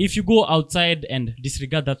 If you go outside and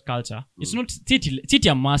disregard that culture, it's not see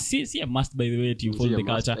a must by the way to follow the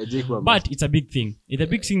culture. But it's a big thing. It's a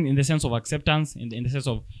big thing in the sense of acceptance, in the sense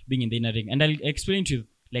of being in the inner ring. And I'll explain to you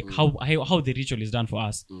like how the ritual is done for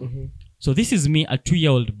us. So this is me, a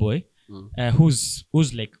 2-year-old boy. Who's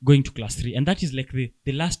like going to class 3, and that is like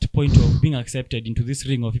the last point of being accepted into this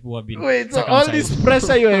ring of people who have been so all this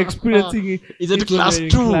pressure you're experiencing is at class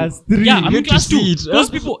 2. I'm in class 2. Those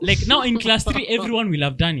people like now in class 3 everyone will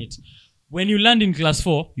have done it. When you land in class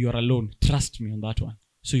 4 you're alone. Trust me on that one.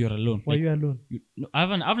 So you're alone. Why are you alone? I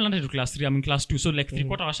haven't landed to class 3. I'm in class 2, so like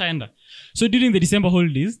 3/4 washaenda. So during the December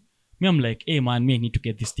holidays me I'm like, hey man, me I need to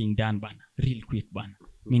get this thing done bana real quick bana.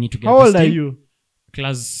 Me need to get How this old thing. are you?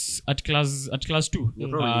 Class 2.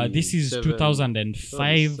 This is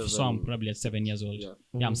 2005, so I'm probably at 7 years old.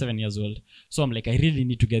 I'm 7 years old. So I'm like, I really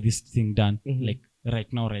need to get this thing done, like right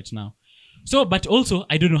now. So, but also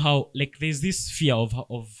I don't know how. Like, there's this fear of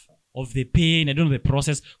the pain. I don't know the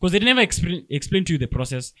process because they never explain to you the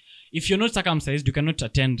process. If you're not circumcised, you cannot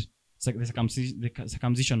attend the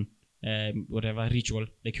circumcision. Whatever ritual,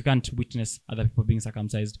 like you can't witness other people being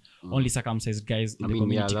circumcised. Only circumcised guys in the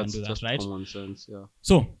community can do that, right? Common sense,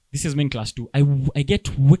 So this is me in class 2. I get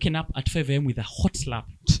waken up at 5 a.m. with a hot slap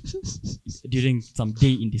during some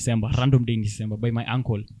day in December, random day in December, by my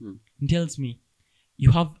uncle. He tells me, you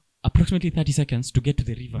have approximately 30 seconds to get to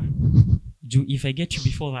the river. If I get you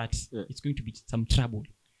before that, it's going to be some trouble.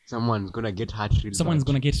 Someone's gonna get hurt real Somebody's bad.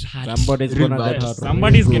 gonna get hurt. Somebody's real gonna bad. get hurt.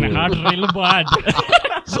 Somebody's gonna hurt real bad.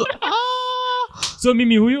 So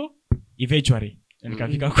mimi huyo eventually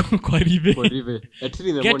nikafika kwa rive at 3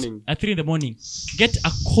 in the morning. At 3 in the morning, get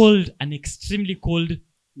an extremely cold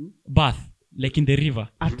bath. like in the river.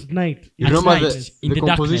 At night. You At remember night, in the the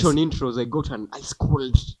composition darkness. intros? I got an ice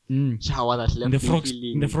cold shower that left In the me frogs,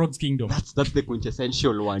 feeling. in the Frogs Kingdom. That's the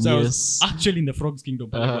quintessential one. So I yes. was actually in the Frogs Kingdom.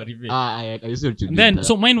 I used to do And then, that.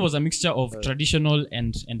 so mine was a mixture of traditional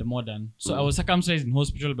and modern. So I was circumcised in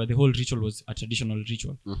hospital, but the whole ritual was a traditional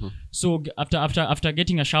ritual. So after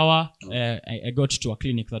getting a shower, I got to a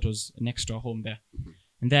clinic that was next to our home there.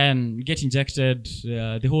 And then we get injected,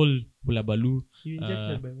 the whole hullabaloo. You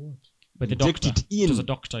injected by what? By the Inject doctor. it in. It was a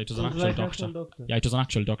doctor. It was an actual like doctor. actual doctor. Yeah, it was an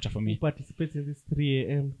actual doctor for Who me. participates in this 3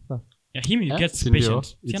 a.m. stuff? Yeah, him gets Sindio.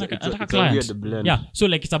 patient. It's a- Anataka it's a client. weird blend. Yeah, so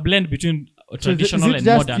like it's a blend between So is traditional it and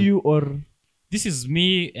just modern. you or This is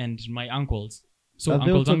me and my uncles. So are they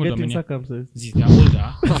uncles also zangu ndo getting wameni- circumcised? Zizi, they are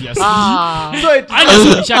older. Yes. So it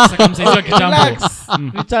Nishakucircumcise kitambo. relax,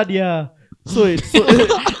 Richard. Yeah. So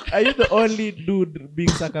are you the only dude being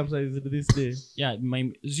circumcised this day? Yeah,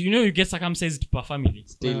 so you get circumcised per family.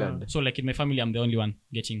 Tailored. So like in my family, I'm the only one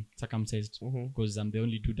getting circumcised because I'm the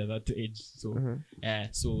only dude at that age. So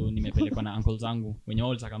so nimepelekwa na uncles zangu when you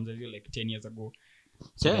all circumcised like 10 years ago.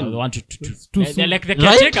 So 10? they're the one to too they're like the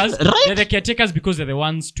Right? caretakers. Right? They're the caretakers because they're the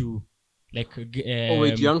ones to like Oh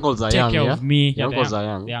wait, your uncles are take young, care yeah? of me. Your Yeah, uncles they're are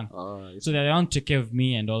young. They're young. Oh, So they're the one to take care of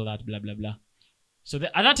me and all that, blah blah blah. So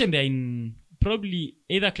at that time they're in probably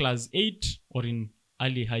either class 8 or in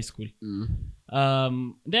early high school.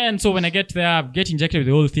 Then so when I get there, I get injected with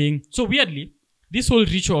the whole thing. So weirdly, this whole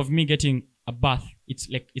ritual of me getting a bath, it's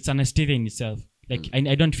like it's anesthesia in itself. Like I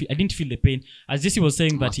didn't feel the pain. As Jesse was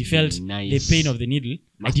saying that he felt the pain of the needle,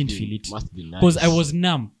 I didn't feel it Must be nice. because I was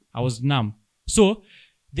numb. So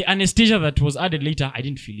the anesthesia that was added later, I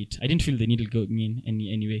didn't feel it. I didn't feel the needle going in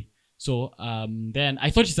anyway. So then I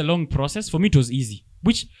thought it's a long process. For me, it was easy.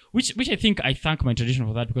 Which I think I thank my tradition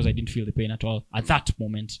for that because I didn't feel the pain at all at that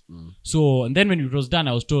moment. So and then when it was done,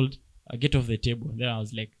 I was told, get off the table. Then I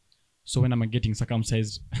was like, so when am I getting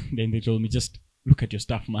circumcised? Then they told me, just look at your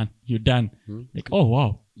stuff, man. You're done. Like, oh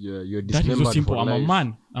wow. You're That is so dismembered simple. for I'm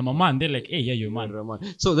life. a man. They're like, hey, yeah, you're a man. You're a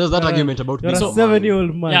man. So there's that argument about You're being a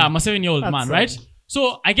 7-year-old man. Yeah, I'm a 7-year-old That's man, sad. right?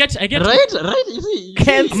 So I get. Right? You see,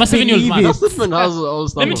 Can't I'm a 7-year-old man. that statement has all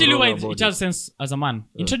stuff Let me tell you why about it has sense as a man.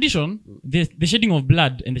 In tradition, the shedding of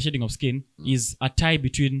blood and the shedding of skin is a tie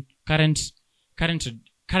between current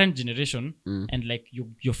generation and like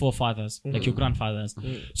your forefathers, like your grandfathers.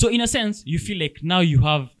 So in a sense, you feel like now you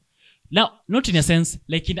have, not in a sense,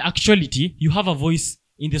 like in actuality, you have a voice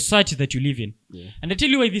in the society that you live in. And I tell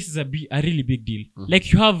you why this is a really big deal.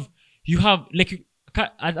 Like you have like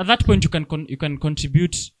at that point you can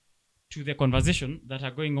contribute to the conversation that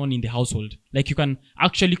are going on in the household. Like you can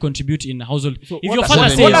actually contribute in a household. So if what your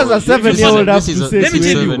does- father what does a says, 7-year-old have to say? let me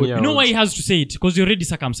to tell you? you, you know why he has to say it? Because you're already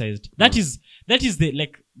circumcised. That is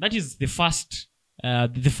the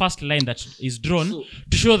first line that is drawn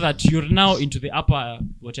to show that you're now into the upper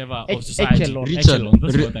whatever of society. Echelon. Echelon.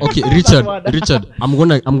 That's what I mean. Richard,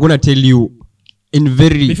 I'm gonna tell you in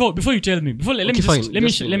very Before you tell me, let me Just finish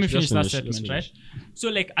that finish. statement, right? So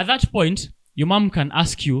like at that point, your mom can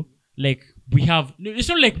ask you, like, it's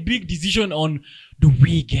not like big decision on do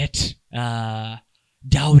we get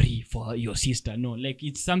dowry for your sister. No, like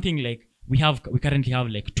it's something like we currently have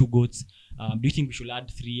like 2 goats. Do you think we should add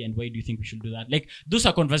 3, and why do you think we should do that? Like those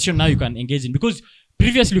are conversations now you can engage in, because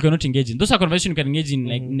previously you cannot engage in. Those are conversations you can engage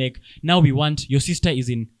in. Like now we want, your sister is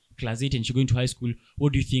in class 8 and she's going to high school.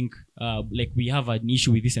 What do you think? Like we have an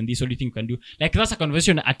issue with this and this. What do you think you can do? Like that's a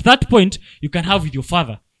conversation at that point you can have with your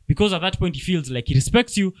father, because at that point he feels like he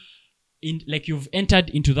respects you, in like you've entered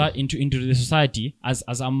into the society as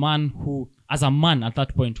a man at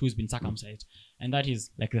that point who's been circumcised, and that is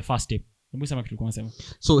like the first step.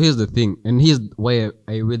 So here's the thing, and here's why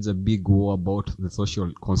I wage a big war about the social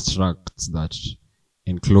constructs that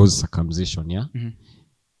enclose circumcision. Yeah,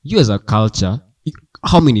 you as a culture,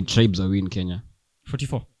 how many tribes are we in Kenya?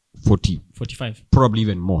 44, 40, 45, probably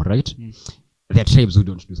even more, right? There are tribes who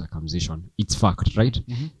don't do circumcision. It's fact, right?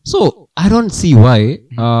 So I don't see why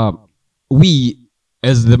we,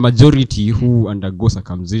 as the majority who undergo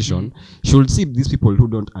circumcision, should see these people who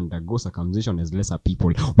don't undergo circumcision as lesser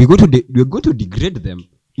people. We're going to degrade them.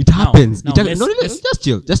 It happens. Just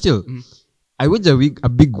chill. I wage a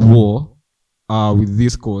big war with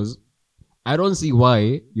this cause. I don't see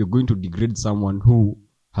why you're going to degrade someone who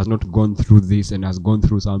has not gone through this and has gone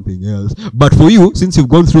through something else. But for you, since you've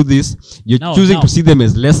gone through this, you're choosing to see them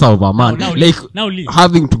as lesser of a man.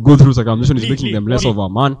 Having to go through circumcision is making them less of a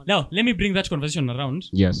man. Now, let me bring that conversation around.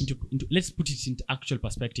 Yes. Let's put it into actual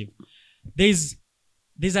perspective. There's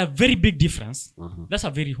there's a very big difference. That's a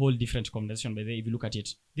very whole different conversation by the way, if you look at it.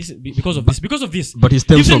 This is because of this. But it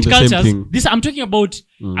stems from different the same thing. This I'm talking about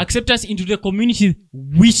acceptance into the community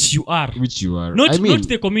which you are. Not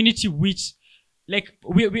the community which, like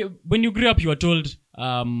we when you grew up, you were told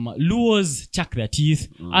Luos chuck their teeth,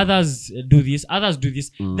 others do this.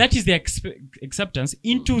 That is the acceptance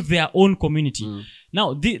into their own community.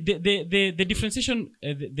 Now the differentiation,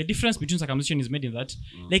 the difference between circumcision is made in that,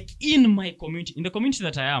 like in my community, in the community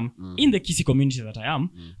that I am, in the Kisii community that I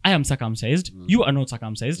am circumcised. You are not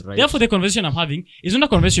circumcised. Right. Therefore, the conversation I'm having is not a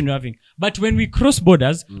conversation you're having. But when we cross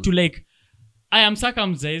borders to like, I am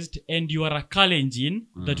circumcised and you are a Kalenjin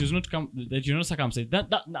that you're not circumcised.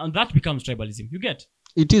 That becomes tribalism. You get?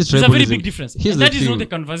 It is tribalism. There's a very big difference. That is not the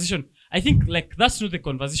conversation. I think like that's not the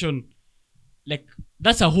conversation. Like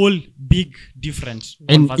that's a whole big different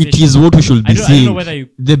and conversation. It is what we should be seeing. I don't know whether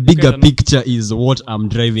the bigger picture is what I'm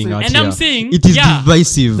driving at and here. I'm saying it is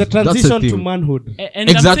divisive. The transition to manhood. And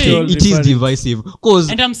exactly, it is divisive.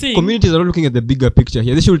 Because communities are not looking at the bigger picture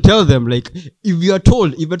here. They should tell them, like, if you are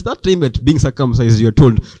told, if at that time at being circumcised, you are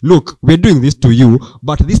told, look, we're doing this to you,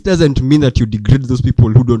 but this doesn't mean that you degrade those people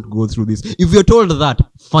who don't go through this. If you're told that,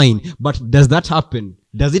 fine. But does that happen?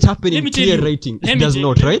 Does it happen in clear writing? It does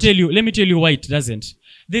not, right? Let me tell you why it doesn't.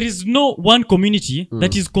 There is no one community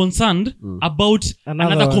that is concerned about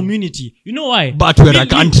another community. You know why? But we're a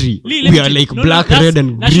country. We are like black, red,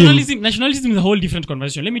 and green. Nationalism is a whole different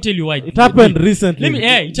conversation. Let me tell you why. It happened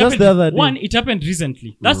recently. Just the other day. One, it happened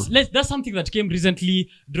recently. That's something that came recently,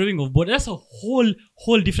 drawing of board. That's a whole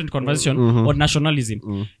different conversation on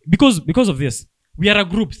nationalism. Because of this. We are a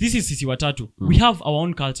group. This is Sisi Watatu. We have our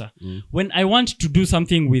own culture. When I want to do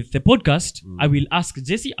something with the podcast, I will ask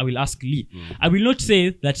Jesse, I will ask Lee. I will not say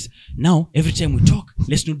that now, every time we talk,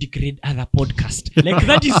 let's not degrade other podcast. Like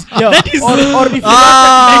that is... Or if you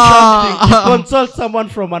consult someone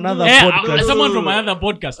from another podcast. Someone from another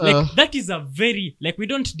podcast. Like that is a very... Like we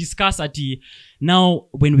don't discuss at the... Now,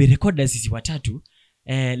 when we record as Sisi Watatu,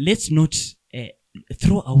 let's not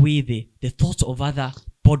throw away the thoughts of other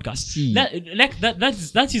podcast.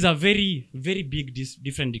 That is a very, very big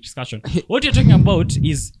different discussion. What you're talking about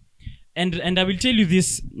is, and I will tell you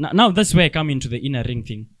this now. That's where I come into the inner ring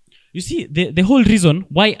thing. You see, the whole reason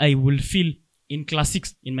why I will feel in class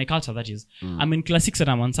 6 in my culture, that is, I'm in class 6 and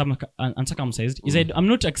I'm uncircumcised, is I'm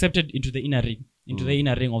not accepted into the inner ring, the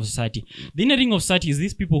inner ring of society. The inner ring of society is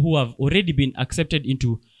these people who have already been accepted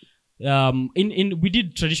into. We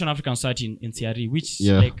did traditional African society in CRE, which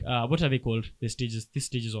like what are they called? These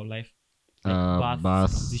stages of life, like birth,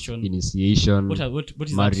 transition, initiation. What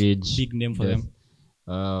is marriage? That big name for them?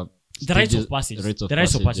 The rites of passage.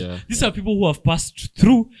 Yeah. These are people who have passed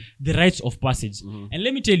through the rites of passage. And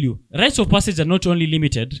let me tell you, rites of passage are not only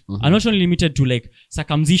limited to like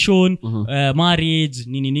circumcision, marriage,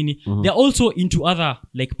 nini. They're also into other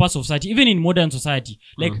like parts of society, even in modern society.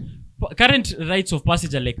 Like current rites of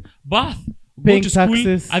passage are like birth, paying go to school,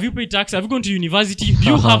 taxes. have you paid tax, have you gone to university, do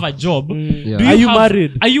you have a job, Are you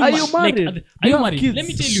married? Are you married? Let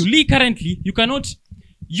me tell you, Lee, currently you cannot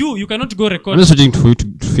go record. I'm just waiting for you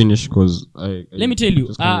to finish because let me tell you,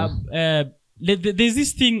 there's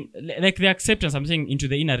this thing like the acceptance I'm saying into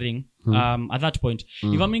the inner ring. At that point,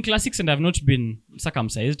 if I'm in class 6 and I've not been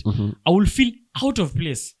circumcised, I will feel out of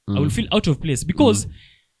place. I will feel out of place because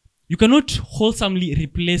you cannot wholesomely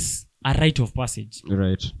replace a rite of passage,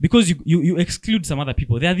 right? Because you exclude some other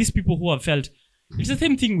people. There are these people who have felt it's the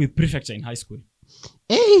same thing with prefecture in high school.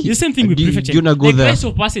 Hey, the same thing with prefecture. You go like there? Rites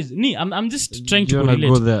of passage. I'm just trying to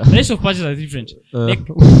relate. Rites of passage are different. Like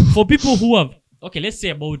for people who have let's say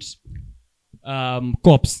about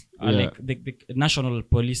cops, like the National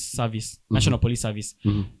Police Service, National Police Service.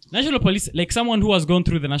 National Police, like someone who has gone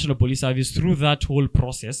through the National Police Service through that whole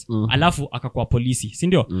process, alafu akakuwa polisi, si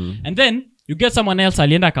ndio? And then you get someone else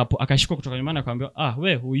alienda akashikwa kutoka nyumbani akaambiwa,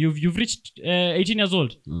 you've reached 18 years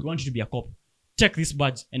old. We want you to be a cop. Check this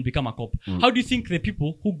badge and become a cop. How do you think the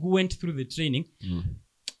people who went through the training,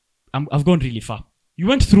 I've gone really far. You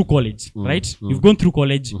went through college, right? You've gone through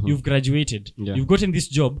college, you've graduated, you've gotten this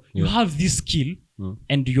job, you have this skill,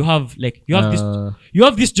 and you have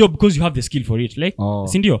this job because you have the skill for it. Like,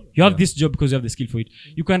 Sindio, you have this job because you have the skill for it.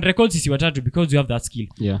 You can record Sisi Watatu because you have that skill.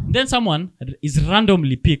 Yeah. Then someone is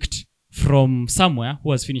randomly picked from somewhere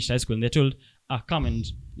who has finished high school and they're told, come and,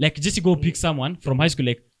 like, just go pick someone from high school,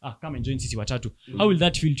 like, come and join Sisi Watatu. How will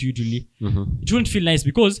that feel to you, Julie? It won't feel nice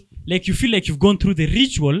because, like, you feel like you've gone through the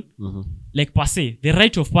ritual, like, per se, the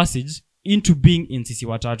rite of passage into being in Sisi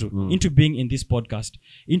Watatu, into being in this podcast,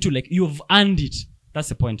 into, like, you've earned it. That's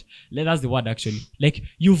the point. That's the word, actually. Like,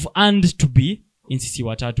 you've earned to be in Sisi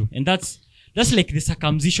Watatu. And that's like the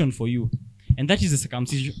circumcision for you. and that is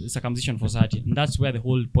the circumcision for certain, and that's where the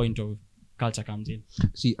whole point of culture comes in.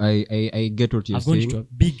 See, I get what you're I've gone saying. into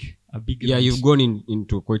a big Yeah, route. you've gone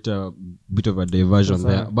into quite a bit of a diversion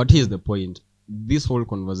there. But here's the point. This whole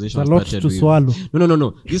conversation a lot started to with... swallow.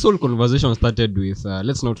 No. This whole conversation started with...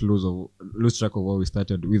 let's not lose track of where we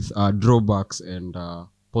started with drawbacks and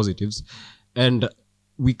positives. And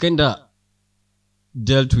we kind of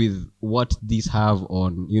dealt with what these have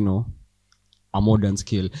on, a modern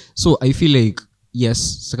scale. So I feel like, yes,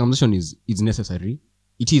 circumcision is necessary.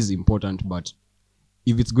 It is important, but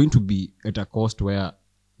if it's going to be at a cost where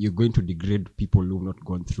you're going to degrade people who've not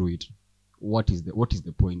gone through it, what is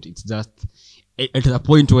the point? It's just at a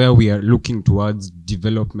point where we are looking towards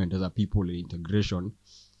development as a people and integration.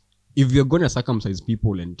 If you're going to circumcise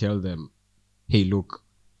people and tell them, hey, look,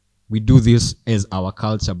 we do this as our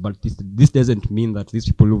culture, but this doesn't mean that these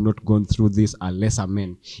people who've not gone through this are lesser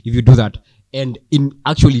men. If you do that and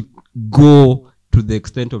actually go to the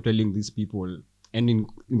extent of telling these people and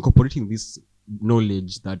incorporating this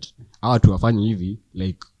knowledge that our to afanya hivi,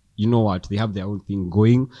 like, you know what, they have their own thing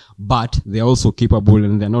going, but they're also capable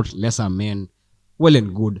and they're not lesser men, well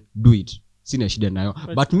and good, do it. Sina shida nayo.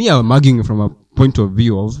 But me, I'm arguing from a point of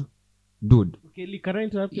view of, dude, Okay, Lee, can I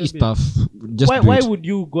interrupt you a it's bit? tough. Just Why do it. would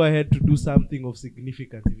you go ahead to do something of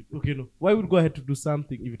significance? Why would you go ahead to do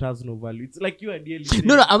something if it has no value? It's like you ideally saying,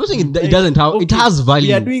 No, I'm not saying it doesn't have, it has value.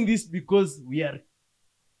 We are doing this because we are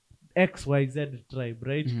XYZ tribe,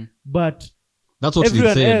 right? But That's what we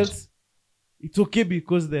everyone said. else, it's okay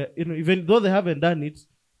because they, even though they haven't done it,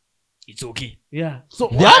 It's okay. yeah. So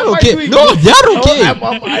They why are am I okay. doing No, this? they are okay.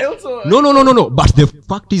 I also No. But the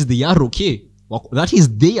fact is they are okay. That is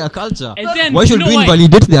their culture. And then, Why should you know we why?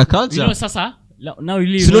 invalidate their culture? Sasa, now you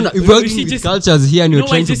leave. So no, if we're arguing with cultures here and you're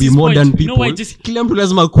trying to be modern people, kila mtu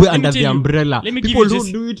lazima kuwe under the umbrella. People who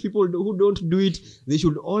do it, people who don't do it, they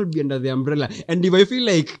should all be under the umbrella. And if I feel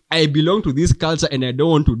like I belong to this culture and I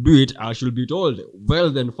don't want to do it, I should be told, well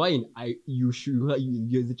then fine,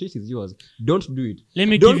 the choice is yours. Don't do it.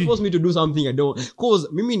 Don't force me to do something I don't. Cause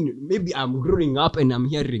maybe I'm growing up and I'm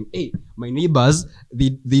hearing, hey, my neighbors,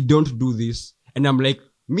 they don't do this. And I'm like,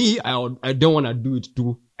 me, I don't want to do it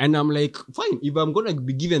too. And I'm like, fine, if I'm going to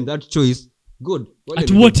be given that choice, good. Well, at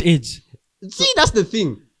what age? See, that's the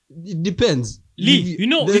thing. It depends. Lee,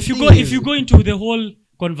 if you go into the whole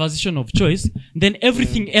conversation of choice, then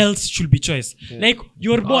everything else should be choice. Like,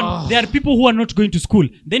 you're born, there are people who are not going to school.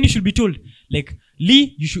 Then you should be told, like,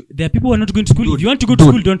 Lee, there are people who are not going to school. If you want to go to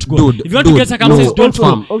school, don't go. If you want to get circumcised, don't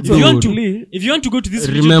go. If you want to go to this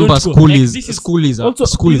religion, remember, don't go. School is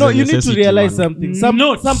you need to realize something. Some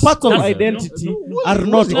parts of identity are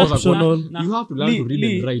not optional. You have to learn to read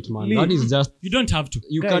and write, man. That is just... You don't have to.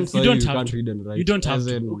 You can't read and write. You don't have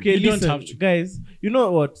to. Okay, listen, guys. You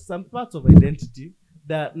know what? Some parts of identity,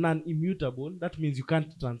 they're non-immutable. That means you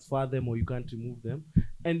can't transfer them or you can't remove them.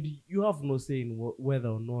 And you have no say in whether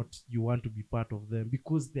or not you want to be part of them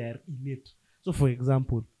because they're innate. So, for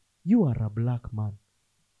example, you are a black man.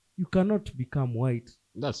 You cannot become white.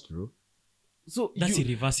 That's true. So that's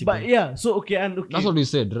irreversible. But yeah, so okay. That's what we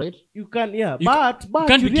said, right? You can, yeah. You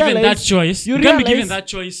can't be given that choice. You can't be given that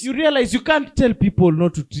choice. You realize you can't tell people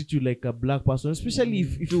not to treat you like a black person, especially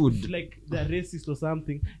if like they're racist or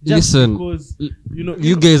something. Just Listen, because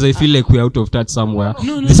you guys, I feel like we're out of touch somewhere.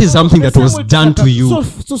 This is something that was done to you.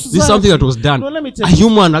 This is something that was done. A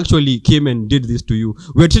human actually came and did this to you.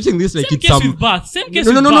 We're treating this like it's some. Same case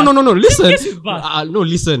with birth. No. Listen,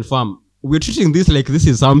 listen, fam. We're treating this like this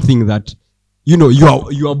is something that.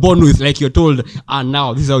 You are born with, like you're told,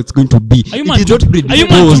 now this is how it's going to be. It is not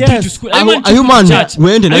predisposed. A human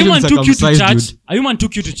went and actually circumcised you. A human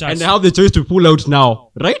took you to church. And I have the choice to pull out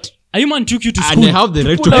now, right? A human took you to school. And I have the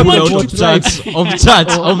right to pull out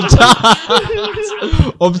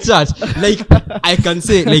of church. Like, I can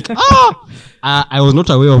say, like, I was not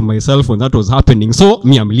aware of myself when that was happening. So,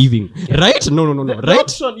 me, I'm leaving. Right? No. Right?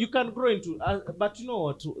 Option, you can grow into, but you know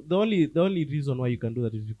what? The only reason why you can do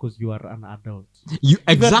that is because you are an adult.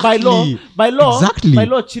 Exactly. By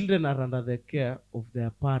law, children are under the care of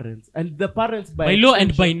their parents. And the parents by law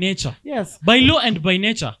and by nature. Yes. By law and by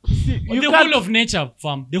nature. See, the whole of nature,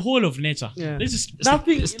 fam. The whole of nature. Yeah.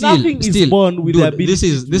 Nothing is born with the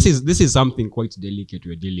ability. This is something quite delicate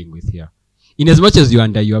we're dealing with here. In as much as you're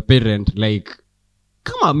under your parent, like,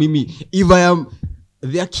 come on, Mimi,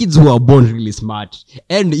 there are kids who are born really smart.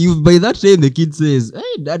 And if by that time the kid says,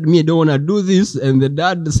 hey, dad, I don't want to do this, and the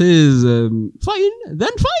dad says, fine,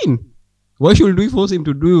 then fine. Why should we force him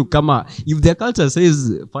to do? Come on. If their culture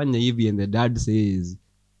says, fanya hivi, and the dad says,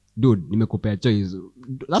 dude, nimekupea choice.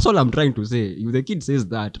 That's all I'm trying to say. If the kid says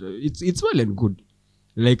that, it's well and good.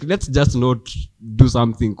 Like, let's just not do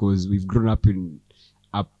something because we've grown up in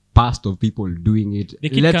a past of people doing it.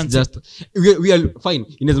 Let's just we are fine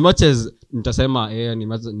in as much as nitasema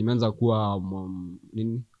nimeanza kuwa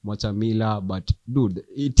mwacha mila, but dude,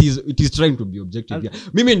 it is trying to be objective.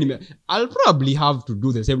 I'll probably have to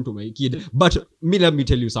do the same to my kid, but let me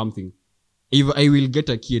tell you something. If I will get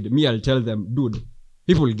a kid, I'll tell them, dude,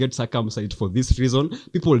 people get circumcised for this reason.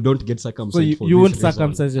 People don't get circumcised for this reason. So you won't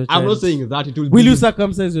circumcise your child? I'm not saying that. Will you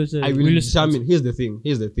circumcise your child? I will determine. Here's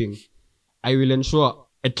the thing. I will ensure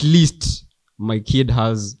at least my kid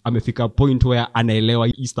has amefika point where anaelewa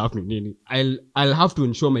hii stuff ni nini. I'll have to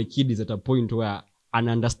ensure my kid is at a point where an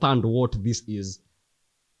understand what this is.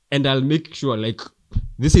 And I'll make sure, like,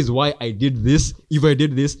 this is why I did this. If I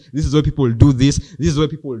did this, this is why people do this. This is why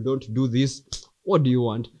people don't do this. What do you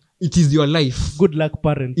want? It is your life. Good luck,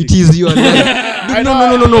 parenting. It is your life. Dude,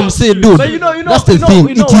 no. I'm saying, dude. But that's the thing.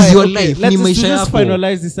 It is your life. Let's just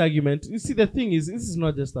finalize this argument. You see, the thing is, this is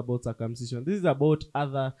not just about circumcision. This is about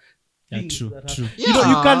other things. True. Yeah. You know,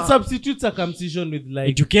 you can substitute circumcision with like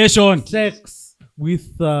education, sex,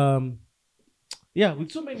 with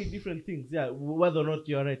with so many different things. Yeah, whether or not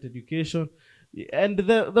you're right, education, and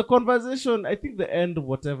the conversation. I think the end,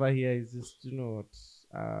 whatever here is just, you know what.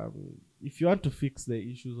 If you want to fix the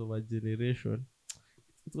issues of a generation,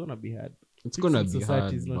 it's gonna be hard. It's gonna be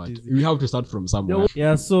hard, but we have to start from somewhere.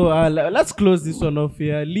 Yeah, so let's close this one off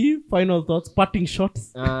here. Lee, final thoughts, parting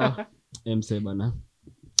shots. I'll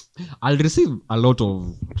receive a lot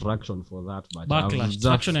of traction for that, but backlash.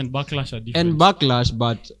 Traction and backlash are different. And backlash,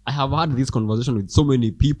 but I have had this conversation with so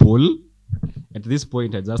many people. At this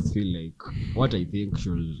point, I just feel like what I think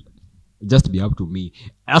should just be up to me.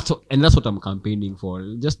 That's what I'm campaigning for.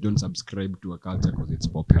 Just don't subscribe to a culture because it's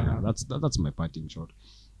popular. That's my parting shot.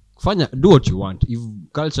 Do what you want. If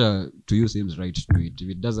culture to you seems right, do it. If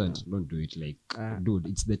it doesn't, don't do it. Like, dude,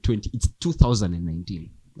 it's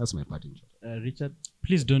 2019. That's my parting shot. Richard,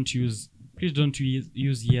 please don't use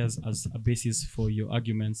years as a basis for your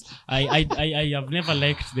arguments. I have never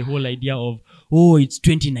liked the whole idea of it's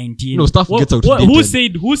 2019. No, stuff gets outdated.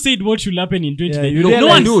 Who said what should happen in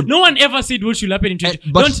 2019? No one ever said what should happen in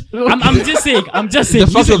 2019. I'm just saying.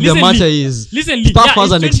 The fact of the matter is,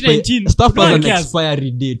 stuff has an expiry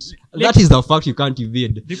date. That is the fact you can't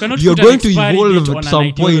evade. You're going to evolve at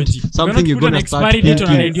some point. Something you're going to start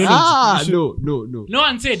thinking. No. No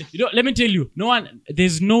one said. Let me tell you.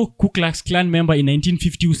 There's no Ku Klux Klan member in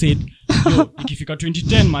 1950 who said, ikifika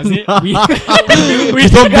 2010, maze, we stop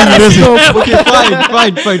being racist. Okay,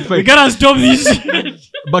 fine. We gotta stop this shit.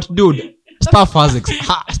 But dude, stuff has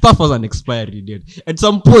an expiry date. At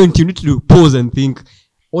some point, you need to pause and think,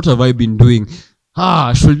 what have I been doing?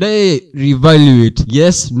 Should I reevaluate?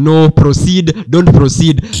 Yes, no, proceed, don't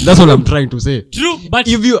proceed. That's what I'm trying to say. True, but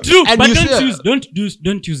don't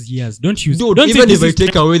use years. Don't use. Dude, even if I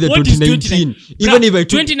take away the 2019, even if I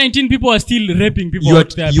 2019 people are still raping people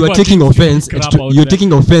out there. You are taking offense. You're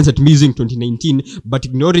taking offense at me using 2019, but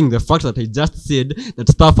ignoring the fact that I just said that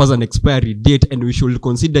stuff has an expiry date, and we should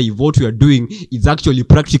consider if what we are doing is actually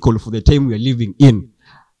practical for the time we are living in.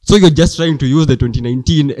 So you're just trying to use the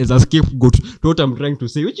 2019 as a scapegoat to what I'm trying to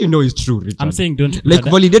say, which you know is true, Richard. I'm saying don't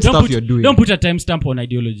validate stuff you're doing. Don't put a timestamp on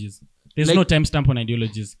ideologies. There's no timestamp on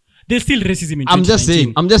ideologies. There's still racism in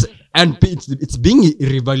 2019. And it's being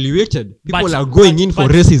reevaluated. People are going in for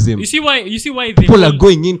racism. You see why people are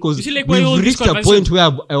going in because we've reached a point where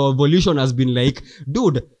our evolution has been like,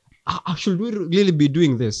 dude, should we really be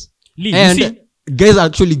doing this? Lee, guys are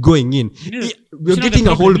actually going in. We're getting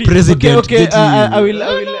a whole president. Okay. I will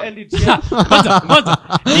end it here.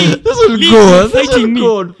 This will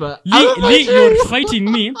go. Lee, you're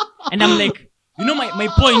fighting me, and I'm like, my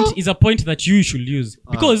point is a point that you should use,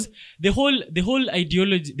 because the whole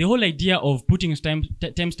ideology, the whole idea of putting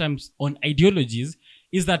timestamps on ideologies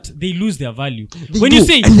is that they lose their value.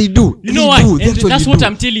 They do. You know what? That's what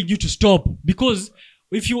I'm telling you to stop, because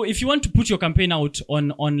if you want to put your campaign out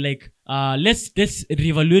on like let's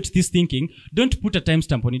reevaluate this thinking, don't put a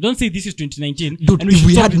timestamp on it. Don't say this is 2019. Dude, if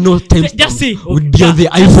we had no timestamp, just say we'd be on the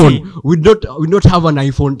iPhone. We'd not have an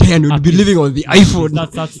iPhone 10. We'd be living on the iPhone.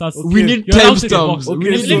 That's okay. We need timestamps. Okay. We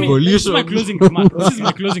need evolution. This is my closing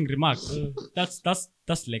remark. That's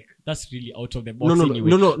really out of the box. No.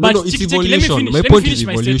 It's evolution. My point is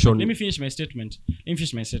evolution. Let me finish my statement.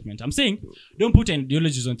 I'm saying don't put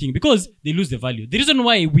ideologies on things because they lose the value. The reason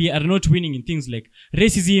why we are not winning in things like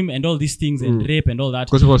racism and all these things and rape and all that,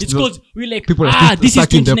 it's because we're like, this is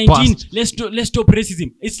 2019. Let's stop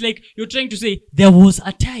racism. It's like you're trying to say there was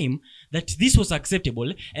a time that this was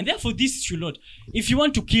acceptable, and therefore this should not. If you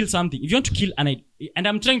want to kill something, if you want to kill and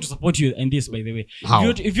I'm trying to support you in this, by the way. How?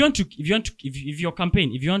 If you want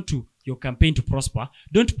your campaign to prosper,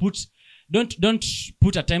 don't put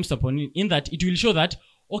a time stop on it, in that it will show that,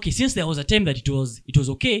 okay, since there was a time that it was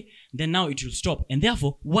okay, then now it will stop. And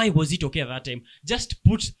therefore, why was it okay at that time? Just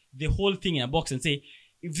put the whole thing in a box and say,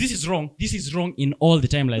 if this is wrong in all the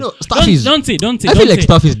timelines. No, don't say. I feel like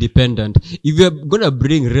stuff is dependent. If you're gonna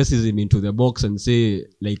bring racism into the box and say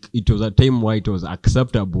like it was a time where it was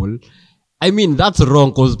acceptable, I mean that's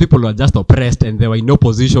wrong because people were just oppressed and they were in no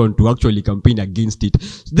position to actually campaign against it.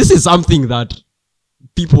 This is something that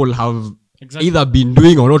people have either been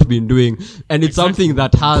doing or not been doing, and it's something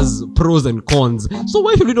that has pros and cons. So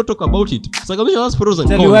why should we not talk about it? Circumcision has pros and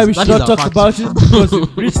cons. Tell you why we That should is not a talk fact. about it, because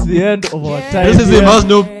we've reached the end of our time. Racism has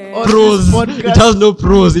no pros. this podcast. It has no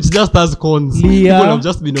pros. It just has cons. Leah. People have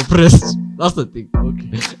just been oppressed. That's the thing.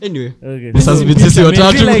 Okay. Anyway, Okay. this has been Sisi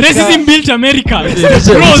Watatu. like- Racism built America.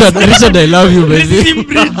 Richard, I love you, baby. Racism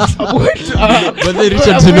built. But then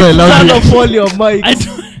Richard, you know I love Turn you. off all your mics. I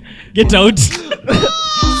don't get out.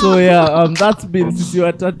 So yeah, that's been Sisi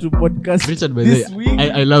Watatu podcast. Richard, by this the week. way,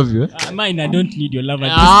 I love you. Mine, I don't need your love at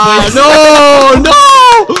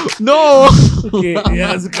No. Okay,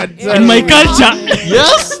 yeah, as you can tell, in my culture.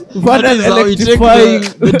 Yes. what That an is how we take electrifying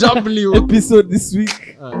the W. episode this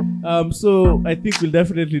week. So I think we'll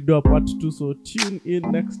definitely do a part 2. So tune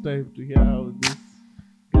in next time to hear how this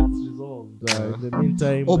gets resolved. In the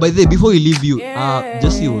meantime, Oh, by the way, before we leave you,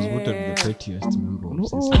 Jesse was voted the pettiest member of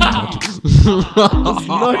Sisi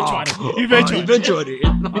Eventually.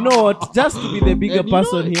 you know what? Just to be the bigger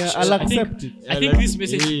person here, I'll I think, accept it. I think this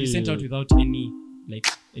message should be sent out without any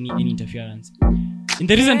interference. In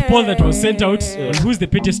the recent poll that was sent out on who's the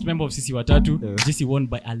pettiest member of Sisi Watatu, Jesse won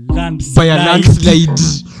by a landslide. By a landslide.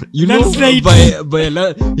 You Landslide. know, by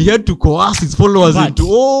a he had to coerce his followers into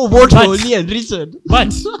vote for Lee and Richard.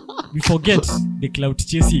 But we forget the clout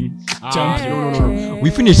chasing champion. No. We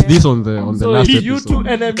finished this on the So last you episode. two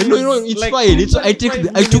enemies. No, it's like, fine. It's I took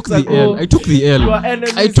the L. I took the L. You are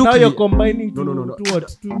enemies. I took now the- you're combining to, No. to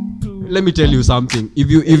what? To Let me tell you something. If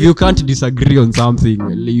you can't disagree on something,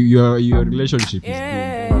 your relationship is good.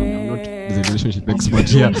 I'm not the relationship expert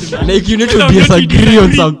here. Like you need to disagree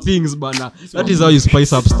on some things, but that is how you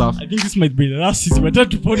spice up stuff. I think this might be the last Sisi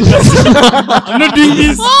Watatu podcast. I'm not doing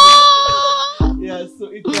this. yeah, so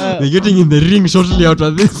it's They're getting in the ring shortly after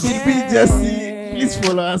this. be Jesse. Please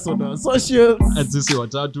follow us on our socials. At Sisi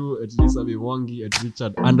Watatu, at Lisa Biwangi, at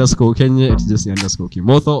Richard_Kenye, at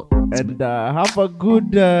Jesse_Kimotho. And have a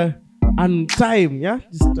good time, yeah?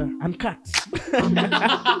 Just uncut.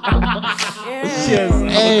 Cheers.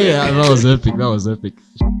 Hey, that was epic.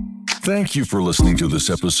 Thank you for listening to this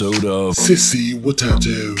episode of Sisi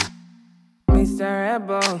Watatu.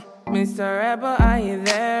 Mr. Rebel, are you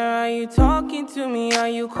there? Are you talking to me? Are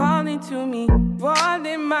you calling to me? Fall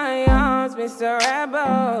in my arms, Mr.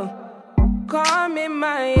 Rebel. Come in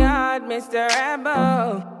my yard, Mr.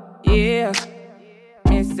 Rebel. Yeah.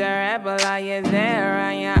 Mr. Rebel, are you there?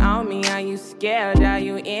 Are you on me? Are you scared? Are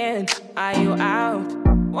you in? Are you out?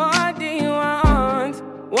 What do you want?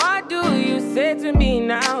 What do you say to me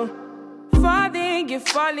now? Falling, you're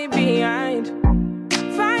falling behind.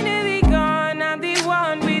 Finally gone, I'm the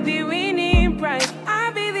one with the winning prize.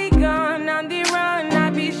 I'll be the gun on the run,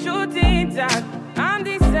 I'll be shooting down. I'm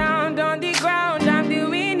the sound on the ground, I'm the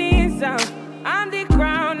winning sound. I'm the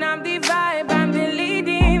crown, I'm the vibe, I'm the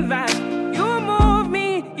leading vibe.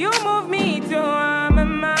 You move me to my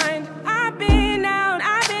mind. I've been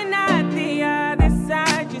at the other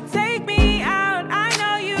side. You take me out, I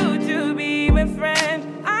know you to be my friend.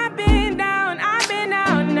 I've been down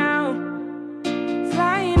now.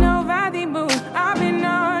 Flying over the moon, I've been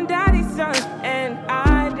under the sun, and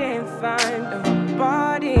I didn't find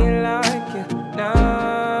nobody like you. No,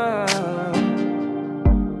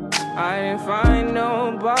 I didn't find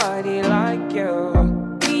nobody like you.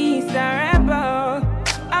 Mr. Rebel,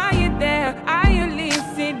 are you there? Are you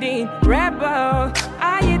listening? Rebel,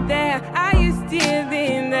 are you there? Are you still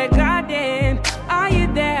in the garden? Are you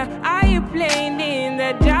there? Are you playing in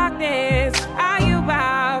the darkness? Are you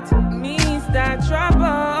out? Mr.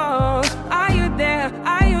 Trouble, are you there?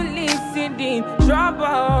 Are you listening?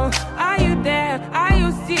 Trouble, are you there? Are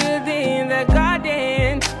you still in the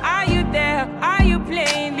garden? Are you there? Are you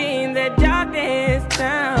playing in the darkness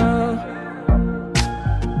now?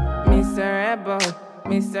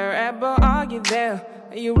 Mr. Rebel, are you there?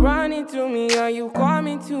 Are you running to me? Are you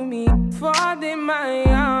coming to me? Fall in my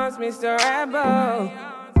arms, Mr. Rebel.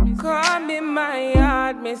 Come in my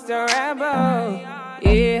yard, Mr. Rebel.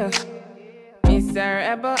 Yeah. Mr. Mr.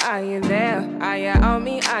 Rebel, are you there? Are you on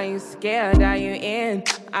me? Are you scared? Are you in?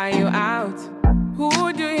 Are you out?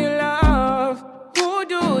 Who do you love? Who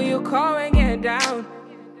do you call when you're down?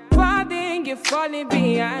 Falling, you're falling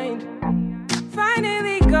behind.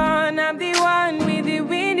 Finally gone, I'm the one with the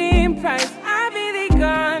winning prize.